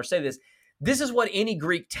Greek scholar say this. This is what any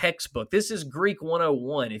Greek textbook, this is Greek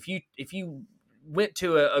 101. If you went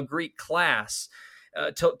to a Greek class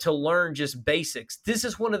to learn just basics, this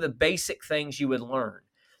is one of the basic things you would learn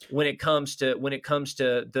when it comes to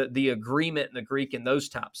the agreement in the Greek and those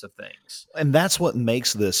types of things. And that's what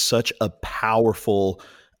makes this such a powerful,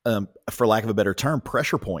 for lack of a better term,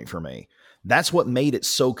 pressure point for me. That's what made it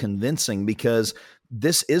so convincing, because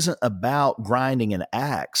this isn't about grinding an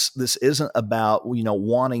axe. This isn't about,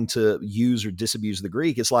 wanting to use or disabuse the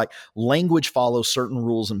Greek. It's like language follows certain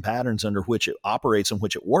rules and patterns under which it operates and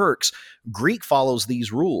which it works. Greek follows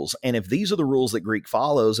these rules. And if these are the rules that Greek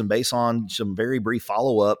follows, and based on some very brief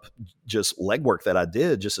follow-up, just legwork that I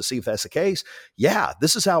did just to see if that's the case,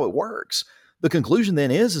 this is how it works. The conclusion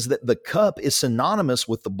then is that the cup is synonymous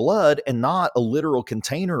with the blood and not a literal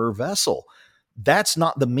container or vessel. That's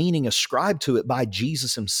not the meaning ascribed to it by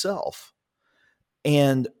Jesus himself.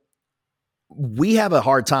 And we have a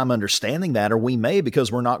hard time understanding that, or we may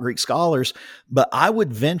because we're not Greek scholars, but I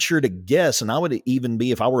would venture to guess, and I would even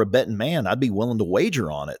be, if I were a betting man, I'd be willing to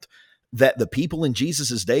wager on it, that the people in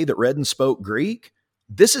Jesus's day that read and spoke Greek,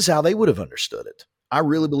 this is how they would have understood it. I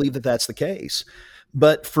really believe that that's the case.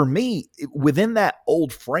 But for me, within that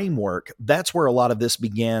old framework, that's where a lot of this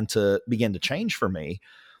began to change for me.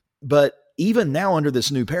 But even now, under this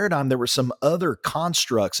new paradigm, there were some other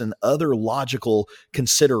constructs and other logical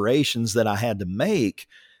considerations that I had to make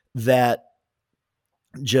that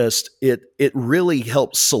just it really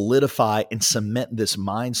helped solidify and cement this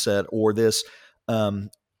mindset, or this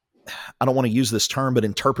I don't want to use this term, but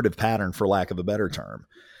interpretive pattern, for lack of a better term.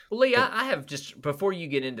 Well, Lee, I have, just before you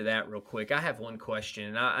get into that real quick, I have one question,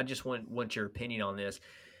 and I just want your opinion on this.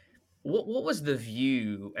 What was the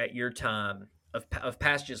view at your time of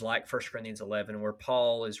passages like 1 Corinthians 11, where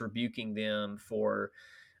Paul is rebuking them for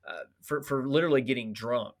literally getting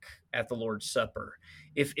drunk at the Lord's Supper?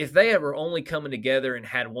 If they were only coming together and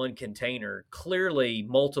had one container, clearly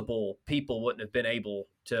multiple people wouldn't have been able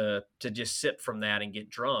to just sip from that and get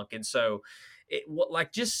drunk. And so,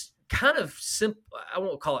 just kind of simple, I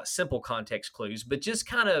won't call it simple context clues, but just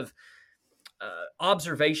kind of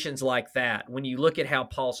observations like that when you look at how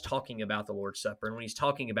Paul's talking about the Lord's Supper and when he's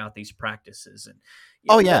talking about these practices. And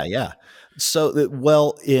yeah. So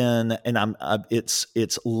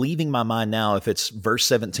it's leaving my mind now if it's verse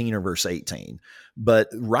 17 or verse 18, but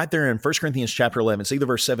right there in 1 Corinthians chapter 11, it's either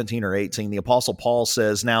verse 17 or 18, the Apostle Paul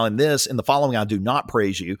says, "Now in the following I do not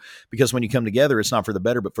praise you, because when you come together, it's not for the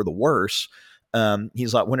better, but for the worse."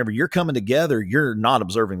 He's like, whenever you're coming together, you're not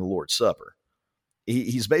observing the Lord's Supper.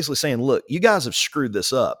 He's basically saying, look, you guys have screwed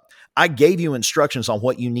this up. I gave you instructions on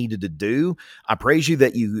what you needed to do. I praise you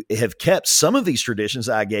that you have kept some of these traditions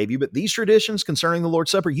that I gave you, but these traditions concerning the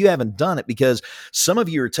Lord's Supper, you haven't done it because some of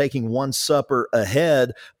you are taking one supper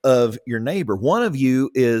ahead of your neighbor. One of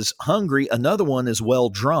you is hungry. Another one is well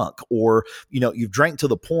drunk, or, you've drank to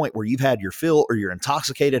the point where you've had your fill, or you're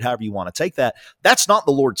intoxicated, however you want to take that. That's not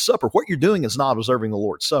the Lord's Supper. What you're doing is not observing the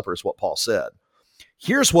Lord's Supper, is what Paul said.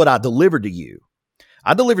 Here's what I delivered to you.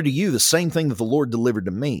 I delivered to you the same thing that the Lord delivered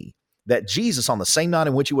to me, that Jesus, on the same night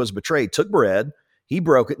in which he was betrayed, took bread, he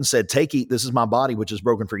broke it and said, "Take, eat, this is my body, which is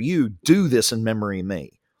broken for you. Do this in memory of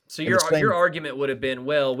me." So your argument would have been,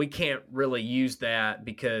 well, we can't really use that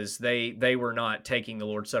because they were not taking the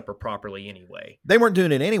Lord's Supper properly anyway. They weren't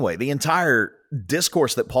doing it anyway. The entire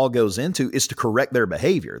discourse that Paul goes into is to correct their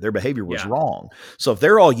behavior. Their behavior was wrong. So if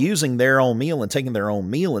they're all using their own meal and taking their own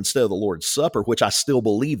meal instead of the Lord's Supper, which I still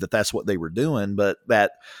believe that that's what they were doing, but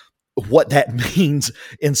what that means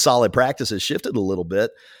in solid practice has shifted a little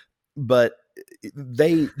bit. But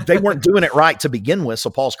they weren't doing it right to begin with, so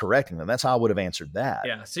Paul's correcting them. That's how I would have answered that.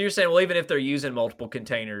 Yeah. So you're saying, well, even if they're using multiple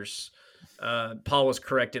containers, Paul was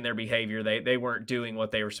correcting their behavior. They weren't doing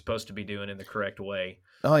what they were supposed to be doing in the correct way.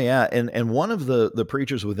 Oh yeah, and one of the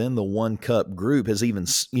preachers within the One Cup group has even,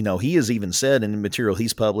 he has even said in the material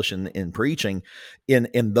he's published in preaching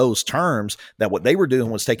in those terms that what they were doing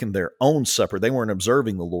was taking their own supper. They weren't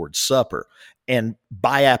observing the Lord's Supper. And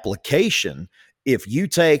by application, if you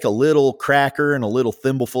take a little cracker and a little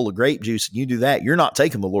thimbleful of grape juice and you do that, you're not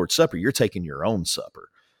taking the Lord's Supper, you're taking your own supper.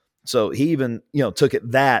 So he even, took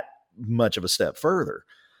it that much of a step further.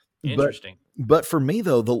 Interesting. But for me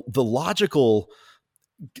though, the logical,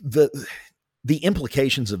 the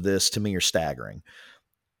implications of this to me are staggering.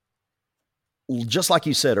 Just like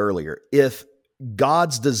you said earlier, if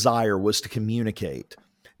God's desire was to communicate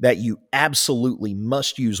that you absolutely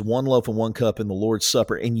must use one loaf and one cup in the Lord's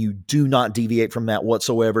Supper, and you do not deviate from that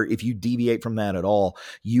whatsoever. If you deviate from that at all,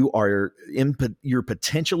 you're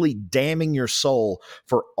potentially damning your soul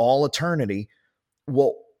for all eternity.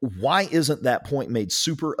 Well, why isn't that point made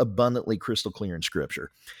super abundantly crystal clear in Scripture?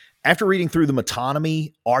 After reading through the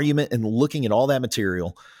metonymy argument and looking at all that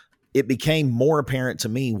material, it became more apparent to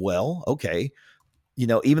me, well, okay,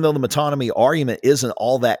 even though the metonymy argument isn't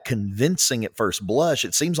all that convincing at first blush,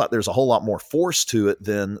 it seems like there's a whole lot more force to it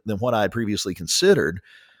than what I had previously considered.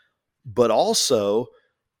 But also,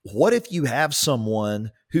 what if you have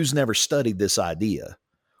someone who's never studied this idea?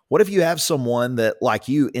 What if you have someone that, like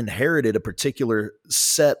you, inherited a particular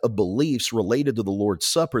set of beliefs related to the Lord's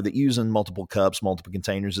Supper, that using multiple cups, multiple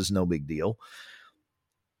containers is no big deal,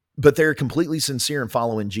 but they're completely sincere and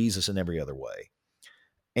following Jesus in every other way?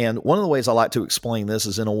 And one of the ways I like to explain this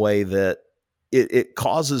is in a way that it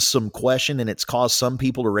causes some question, and it's caused some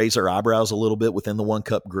people to raise their eyebrows a little bit within the One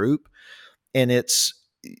Cup group. And it's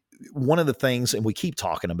one of the things, and we keep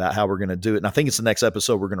talking about how we're going to do it, and I think it's the next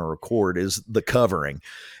episode we're going to record, is the covering.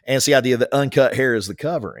 And it's the idea that uncut hair is the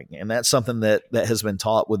covering. And that's something that has been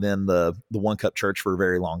taught within the One Cup church for a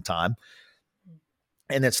very long time.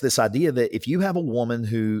 And it's this idea that if you have a woman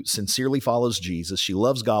who sincerely follows Jesus, she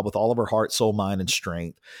loves God with all of her heart, soul, mind, and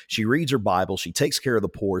strength. She reads her Bible. She takes care of the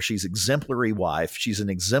poor. She's an exemplary wife. She's an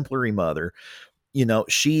exemplary mother.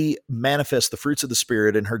 She manifests the fruits of the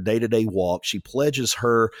Spirit in her day-to-day walk. She pledges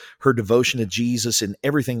her devotion to Jesus in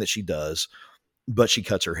everything that she does, but she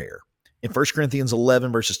cuts her hair. In 1 Corinthians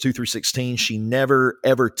 11, verses 2 through 16, she never,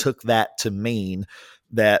 ever took that to mean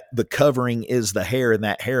that the covering is the hair and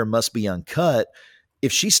that hair must be uncut.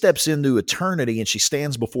 If she steps into eternity and she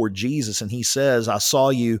stands before Jesus and he says, I saw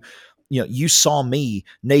you, you saw me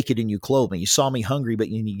naked and you clothed me. You saw me hungry, but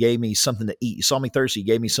you gave me something to eat. You saw me thirsty, you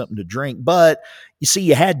gave me something to drink. But you see,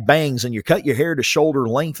 you had bangs and you cut your hair to shoulder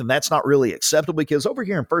length, and that's not really acceptable, because over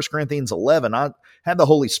here in 1 Corinthians 11, I had the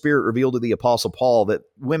Holy Spirit reveal to the Apostle Paul that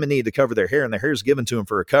women need to cover their hair, and their hair is given to them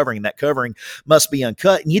for a covering, and that covering must be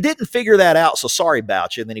uncut. And you didn't figure that out, so sorry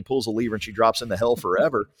about you. And then he pulls a lever and she drops into hell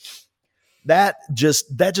forever. That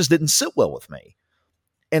just didn't sit well with me.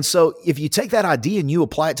 And so if you take that idea and you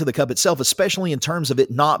apply it to the cup itself, especially in terms of it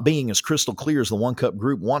not being as crystal clear as the one cup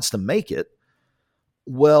group wants to make it,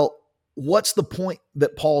 well, what's the point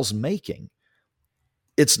that Paul's making?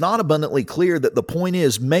 It's not abundantly clear that the point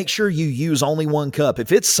is make sure you use only one cup.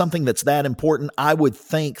 If it's something that's that important, I would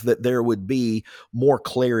think that there would be more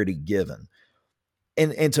clarity given.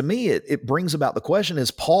 And to me, it brings about the question, is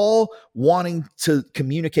Paul wanting to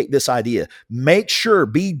communicate this idea? Make sure,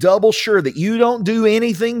 be double sure that you don't do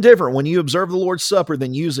anything different when you observe the Lord's Supper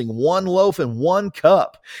than using one loaf and one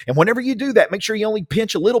cup. And whenever you do that, make sure you only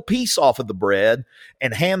pinch a little piece off of the bread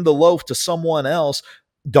and hand the loaf to someone else.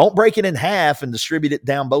 Don't break it in half and distribute it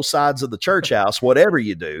down both sides of the church house, whatever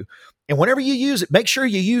you do. And whenever you use it, make sure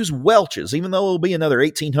you use Welch's, even though it'll be another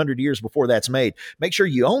 1,800 years before that's made. Make sure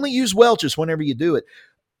you only use Welch's whenever you do it.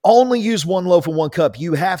 Only use one loaf and one cup.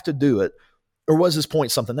 You have to do it. Or was his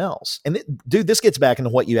point something else? And dude, this gets back into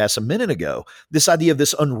what you asked a minute ago. This idea of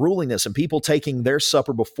this unruliness and people taking their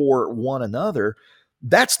supper before one another.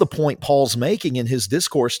 That's the point Paul's making in his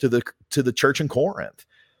discourse to the church in Corinth.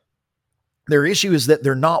 Their issue is that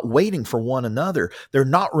they're not waiting for one another. They're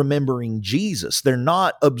not remembering Jesus. They're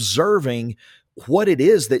not observing what it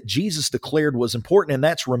is that Jesus declared was important, and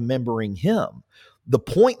that's remembering him. The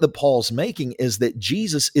point that Paul's making is that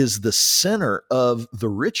Jesus is the center of the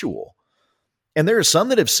ritual. And there are some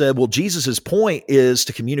that have said, well, Jesus's point is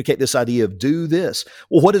to communicate this idea of do this.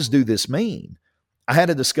 Well, what does do this mean? I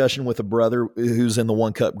had a discussion with a brother who's in the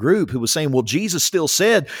one cup group who was saying, well, Jesus still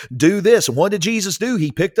said, do this. And what did Jesus do?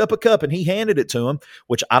 He picked up a cup and he handed it to him,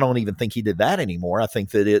 which I don't even think he did that anymore. I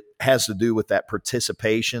think that it has to do with that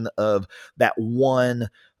participation of that one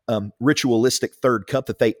ritualistic third cup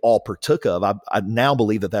that they all partook of. I now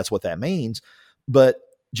believe that that's what that means. But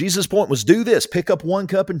Jesus' point was do this, pick up one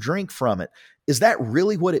cup and drink from it. Is that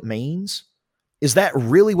really what it means? Is that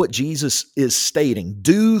really what Jesus is stating?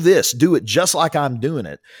 Do this, do it just like I'm doing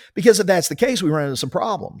it. Because if that's the case, we run into some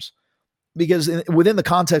problems. Because within the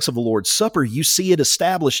context of the Lord's Supper, you see it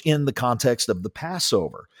established in the context of the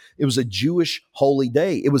Passover. It was a Jewish holy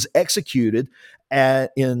day. It was executed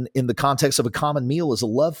in the context of a common meal as a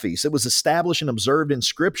love feast. It was established and observed in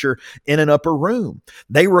Scripture in an upper room.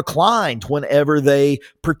 They reclined whenever they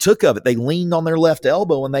partook of it. They leaned on their left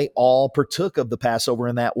elbow and they all partook of the Passover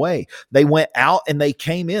in that way. They went out and they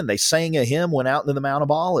came in. They sang a hymn, went out into the Mount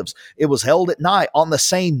of Olives. It was held at night, on the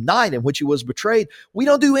same night in which he was betrayed. We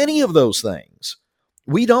don't do any of those things.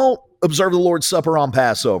 We don't observe the Lord's Supper on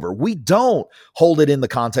Passover. We don't hold it in the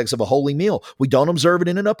context of a holy meal. We don't observe it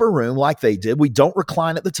in an upper room like they did. We don't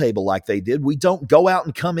recline at the table like they did. We don't go out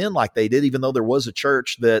and come in like they did, even though there was a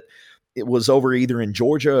church that it was over either in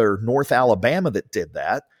Georgia or North Alabama that did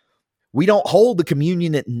that. We don't hold the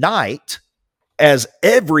communion at night, as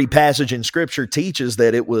every passage in Scripture teaches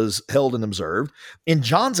that it was held and observed. In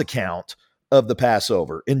John's account of the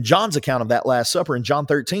Passover, in John's account of that Last Supper, in John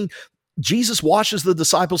 13, Jesus washes the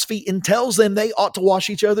disciples' feet and tells them they ought to wash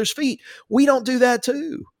each other's feet. We don't do that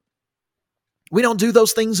too. We don't do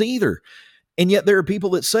those things either. And yet there are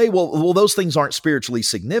people that say, well, those things aren't spiritually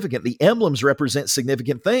significant. The emblems represent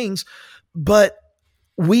significant things, but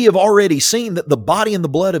we have already seen that the body and the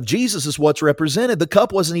blood of Jesus is what's represented. The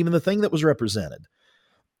cup wasn't even the thing that was represented.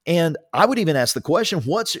 And I would even ask the question,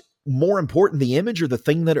 what's more important, the image or the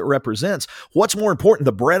thing that it represents? What's more important,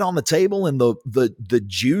 the bread on the table and the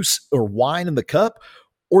juice or wine in the cup,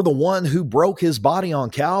 or the one who broke his body on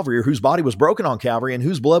Calvary, or whose body was broken on Calvary and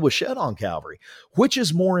whose blood was shed on Calvary? Which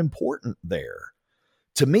is more important there?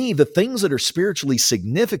 To me, the things that are spiritually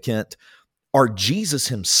significant are Jesus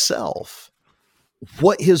himself.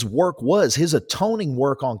 what his work was, his atoning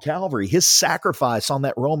work on Calvary, his sacrifice on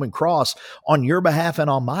that Roman cross on your behalf and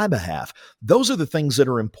on my behalf. Those are the things that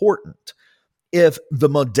are important. If the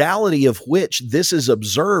modality of which this is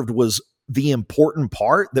observed was the important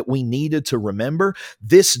part that we needed to remember,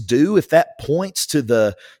 if that points to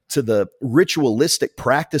the ritualistic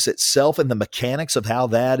practice itself and the mechanics of how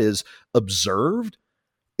that is observed,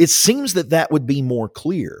 it seems that would be more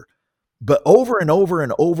clear. But over and over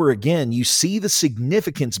and over again, you see the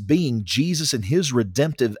significance being Jesus and his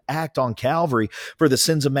redemptive act on Calvary for the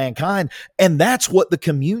sins of mankind. And that's what the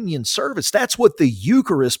communion service, that's what the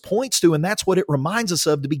Eucharist points to, and that's what it reminds us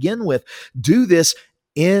of to begin with. Do this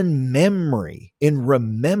in memory, in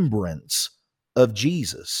remembrance of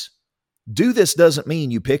Jesus. Do this doesn't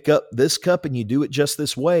mean you pick up this cup and you do it just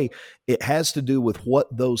this way. It has to do with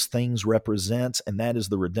what those things represent, and that is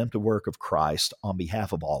the redemptive work of Christ on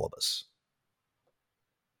behalf of all of us.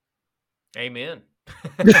 Amen.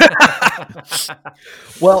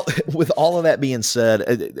 Well, with all of that being said,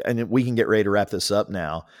 and we can get ready to wrap this up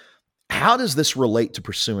now, how does this relate to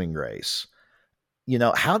pursuing grace?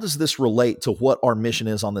 How does this relate to what our mission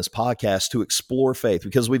is on this podcast, to explore faith?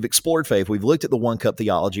 Because we've explored faith. We've looked at the one cup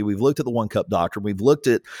theology. We've looked at the one cup doctrine. We've looked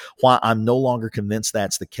at why I'm no longer convinced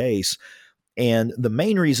that's the case. And the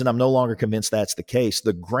main reason I'm no longer convinced that's the case,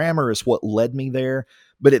 the grammar is what led me there.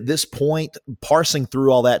 But at this point, parsing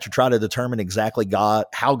through all that to try to determine exactly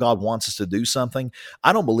how God wants us to do something,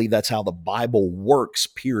 I don't believe that's how the Bible works,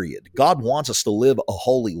 period. God wants us to live a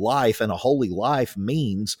holy life, and a holy life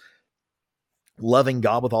means loving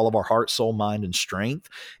God with all of our heart, soul, mind, and strength,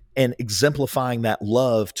 and exemplifying that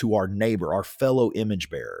love to our neighbor, our fellow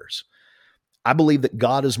image bearers. I believe that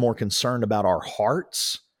God is more concerned about our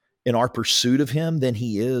hearts in our pursuit of him than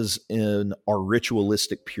he is in our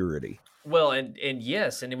ritualistic purity. Well, and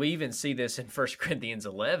yes, and we even see this in 1 Corinthians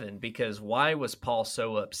 11, because why was Paul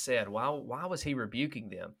so upset? Why was he rebuking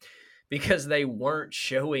them? Because they weren't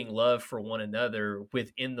showing love for one another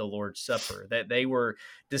within the Lord's Supper, that they were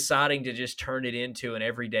deciding to just turn it into an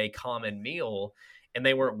everyday common meal, and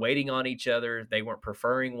they weren't waiting on each other. They weren't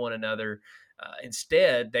preferring one another.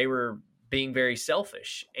 Instead, they were being very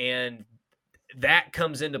selfish. And that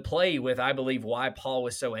comes into play with, I believe, why Paul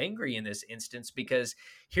was so angry in this instance, because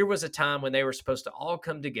here was a time when they were supposed to all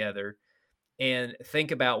come together and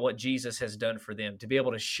think about what Jesus has done for them, to be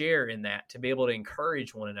able to share in that, to be able to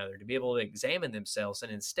encourage one another, to be able to examine themselves.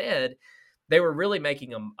 And instead, they were really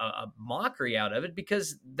making a mockery out of it,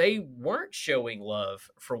 because they weren't showing love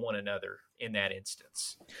for one another in that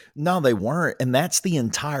instance. No, they weren't. And that's the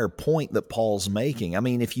entire point that Paul's making. I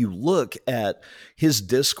mean, if you look at his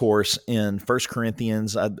discourse in 1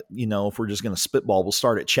 Corinthians, if we're just going to spitball, we'll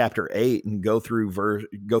start at chapter 8 and go through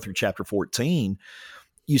chapter 14.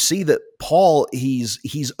 You see that Paul,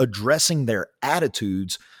 he's addressing their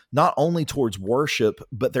attitudes, not only towards worship,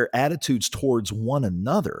 but their attitudes towards one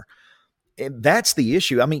another. And that's the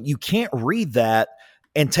issue. I mean, you can't read that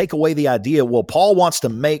and take away the idea, well, Paul wants to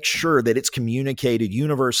make sure that it's communicated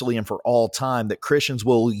universally and for all time that Christians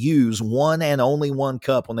will use one and only one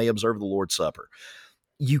cup when they observe the Lord's Supper.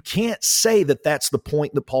 You can't say that that's the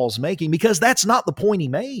point that Paul's making, because that's not the point he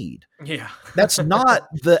made. Yeah. That's not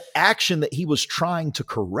the action that he was trying to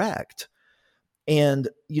correct. And,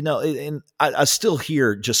 I still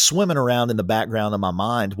hear just swimming around in the background of my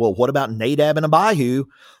mind, well, what about Nadab and Abihu?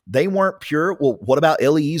 They weren't pure. Well, what about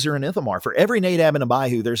Eleazar and Ithamar? For every Nadab and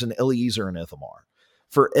Abihu, there's an Eleazar and Ithamar.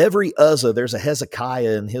 For every Uzzah, there's a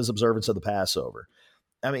Hezekiah in his observance of the Passover.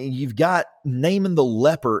 I mean, you've got Naaman the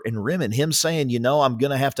leper in Rimmon, him saying, I'm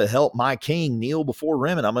going to have to help my king kneel before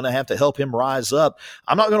Rimmon. I'm going to have to help him rise up.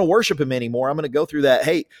 I'm not going to worship him anymore. I'm going to go through that.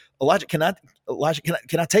 Hey, Elijah, can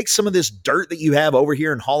I take some of this dirt that you have over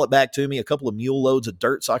here and haul it back to me, a couple of mule loads of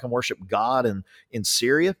dirt, so I can worship God in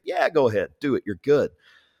Syria? Yeah, go ahead. Do it. You're good.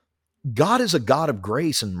 God is a God of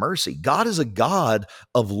grace and mercy. God is a God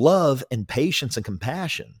of love and patience and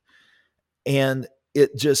compassion. And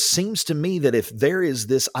it just seems to me that if there is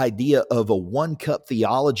this idea of a one cup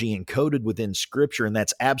theology encoded within Scripture, and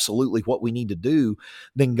that's absolutely what we need to do,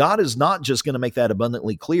 then God is not just going to make that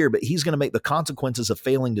abundantly clear, but he's going to make the consequences of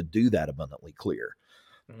failing to do that abundantly clear.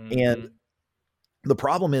 Mm-hmm. And the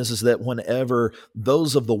problem is that whenever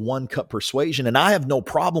those of the one cup persuasion, and I have no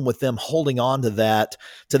problem with them holding on to that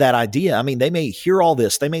idea. I mean, they may hear all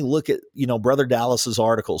this. They may look at, Brother Dallas's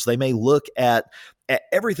articles. They may look at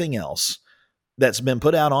everything else that's been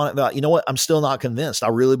put out on it. About, what? I'm still not convinced. I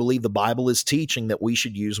really believe the Bible is teaching that we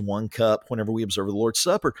should use one cup whenever we observe the Lord's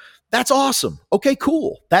Supper. That's awesome. Okay,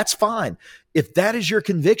 cool. That's fine. If that is your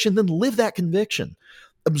conviction, then live that conviction.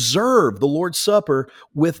 observe the Lord's Supper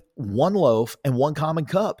with one loaf and one common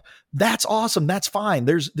cup. That's awesome. That's fine.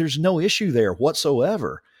 There's no issue there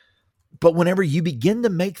whatsoever. But whenever you begin to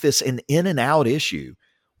make this an in and out issue,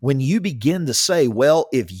 when you begin to say, well,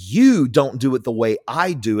 if you don't do it the way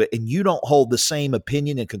I do it and you don't hold the same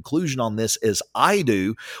opinion and conclusion on this as I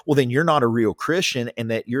do, well, then you're not a real Christian and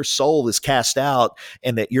that your soul is cast out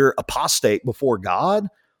and that you're apostate before God.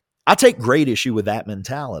 I take great issue with that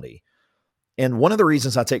mentality. And one of the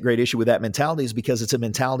reasons I take great issue with that mentality is because it's a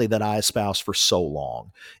mentality that I espouse for so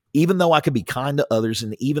long. Even though I could be kind to others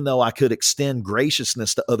and even though I could extend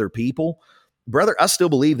graciousness to other people, brother, I still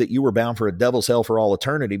believe that you were bound for a devil's hell for all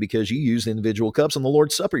eternity because you used individual cups on the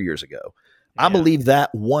Lord's Supper years ago. Yeah. I believe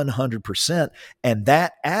that 100%. And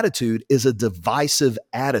that attitude is a divisive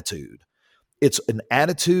attitude. It's an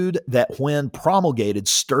attitude that when promulgated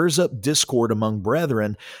stirs up discord among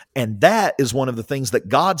brethren. And that is one of the things that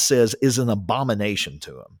God says is an abomination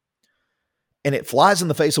to him. And it flies in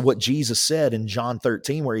the face of what Jesus said in John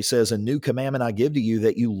 13, where he says, a new commandment I give to you,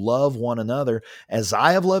 that you love one another as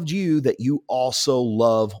I have loved you, that you also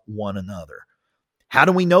love one another. How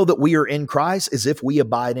do we know that we are in Christ? As if we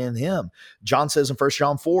abide in him. John says in 1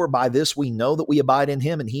 John 4, by this we know that we abide in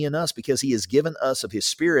him and he in us, because he has given us of his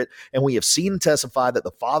Spirit, and we have seen and testified that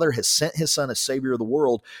the Father has sent his Son as Savior of the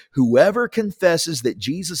world. Whoever confesses that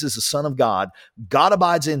Jesus is the Son of God, God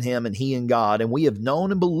abides in him and he in God, and we have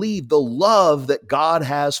known and believed the love that God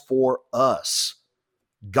has for us.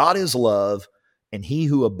 God is love, and he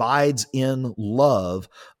who abides in love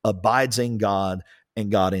abides in God and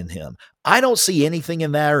God in him. I don't see anything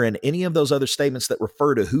in that or in any of those other statements that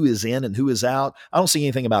refer to who is in and who is out. I don't see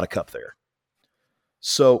anything about a cup there.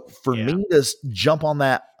 So for me to jump on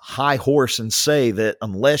that high horse and say that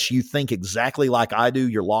unless you think exactly like I do,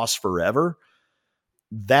 you're lost forever,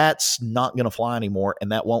 that's not going to fly anymore,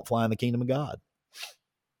 and that won't fly in the kingdom of God.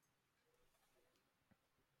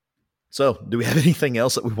 So do we have anything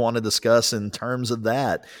else that we want to discuss in terms of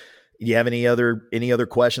that? Do you have any other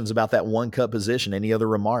questions about that one cup position? Any other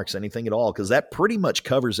remarks? Anything at all? Because that pretty much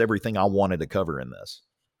covers everything I wanted to cover in this.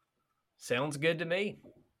 Sounds good to me.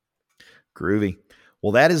 Groovy.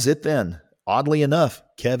 Well, that is it then. Oddly enough,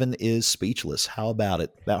 Kevin is speechless. How about it?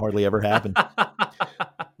 That hardly ever happened.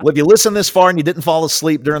 Well, if you listen this far and you didn't fall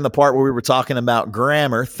asleep during the part where we were talking about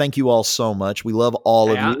grammar, thank you all so much. We love all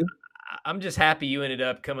of you. I'm just happy you ended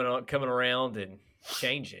up coming around and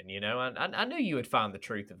changing. You know, I knew you would find the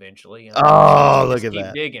truth eventually. Oh, look at keep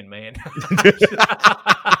that. Digging, man.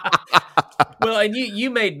 Well, and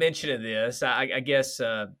you made mention of this. I guess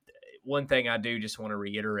one thing I do just want to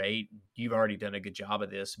reiterate, you've already done a good job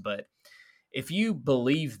of this, but if you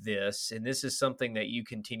believe this, and this is something that you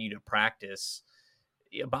continue to practice,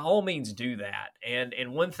 by all means do that.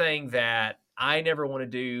 And one thing that I never want to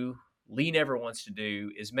do, Lee never wants to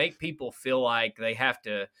do, is make people feel like they have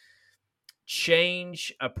to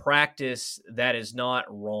change a practice that is not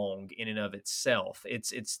wrong in and of itself.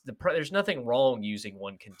 There's nothing wrong using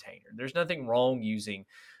one container. There's nothing wrong using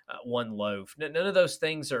one loaf. None of those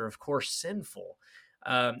things are, of course, sinful.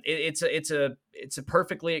 It's a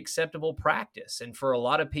perfectly acceptable practice, and for a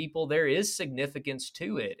lot of people, there is significance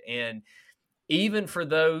to it. And even for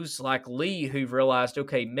those like Lee who've realized,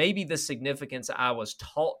 okay, maybe the significance I was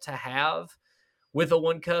taught to have with a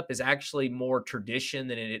one cup is actually more tradition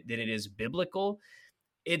than it is biblical,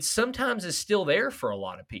 it sometimes is still there for a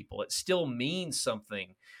lot of people. It still means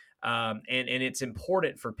something. And it's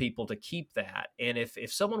important for people to keep that. And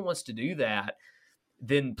if someone wants to do that,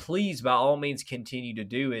 then please, by all means, continue to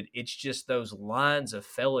do it. It's just those lines of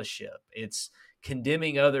fellowship. It's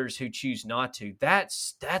condemning others who choose not to.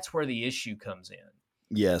 That's where the issue comes in.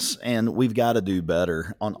 Yes, and we've got to do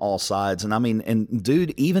better on all sides. And I mean, and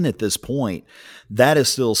dude, even at this point, that is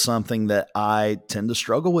still something that I tend to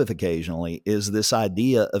struggle with occasionally, is this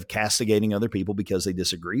idea of castigating other people because they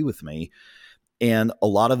disagree with me. And a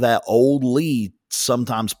lot of that old Lee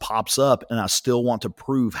sometimes pops up, and I still want to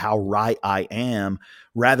prove how right I am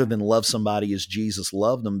rather than love somebody as Jesus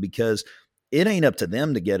loved them, because it ain't up to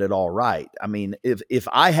them to get it all right. I mean, if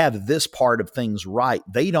I have this part of things right,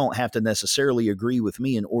 they don't have to necessarily agree with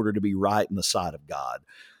me in order to be right in the sight of God.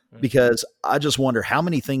 Because I just wonder, how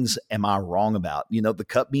many things am I wrong about? You know, the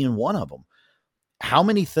cup being one of them. How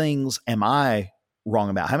many things am I wrong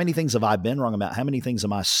about? How many things have I been wrong about? How many things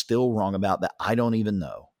am I still wrong about that I don't even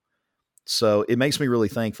know? So it makes me really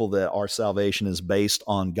thankful that our salvation is based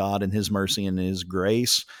on God and his mercy and his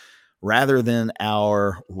grace, rather than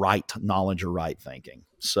our right knowledge or right thinking.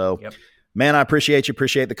 So, Man, I appreciate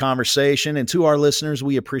the conversation. And to our listeners,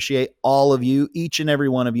 we appreciate all of you, each and every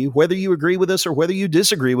one of you, whether you agree with us or whether you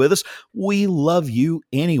disagree with us. We love you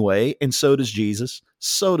anyway, and so does Jesus.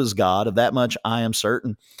 so does God. Of that much I am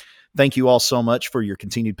certain. Thank you all so much for your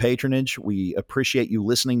continued patronage. We appreciate you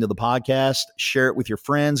listening to the podcast. Share it with your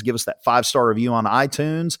friends. Give us that 5-star review on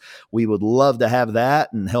iTunes. We would love to have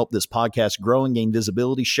that and help this podcast grow and gain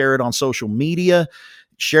visibility. Share it on social media.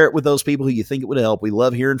 Share it with those people who you think it would help. We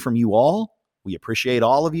love hearing from you all. We appreciate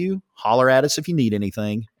all of you. Holler at us if you need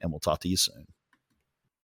anything, and we'll talk to you soon.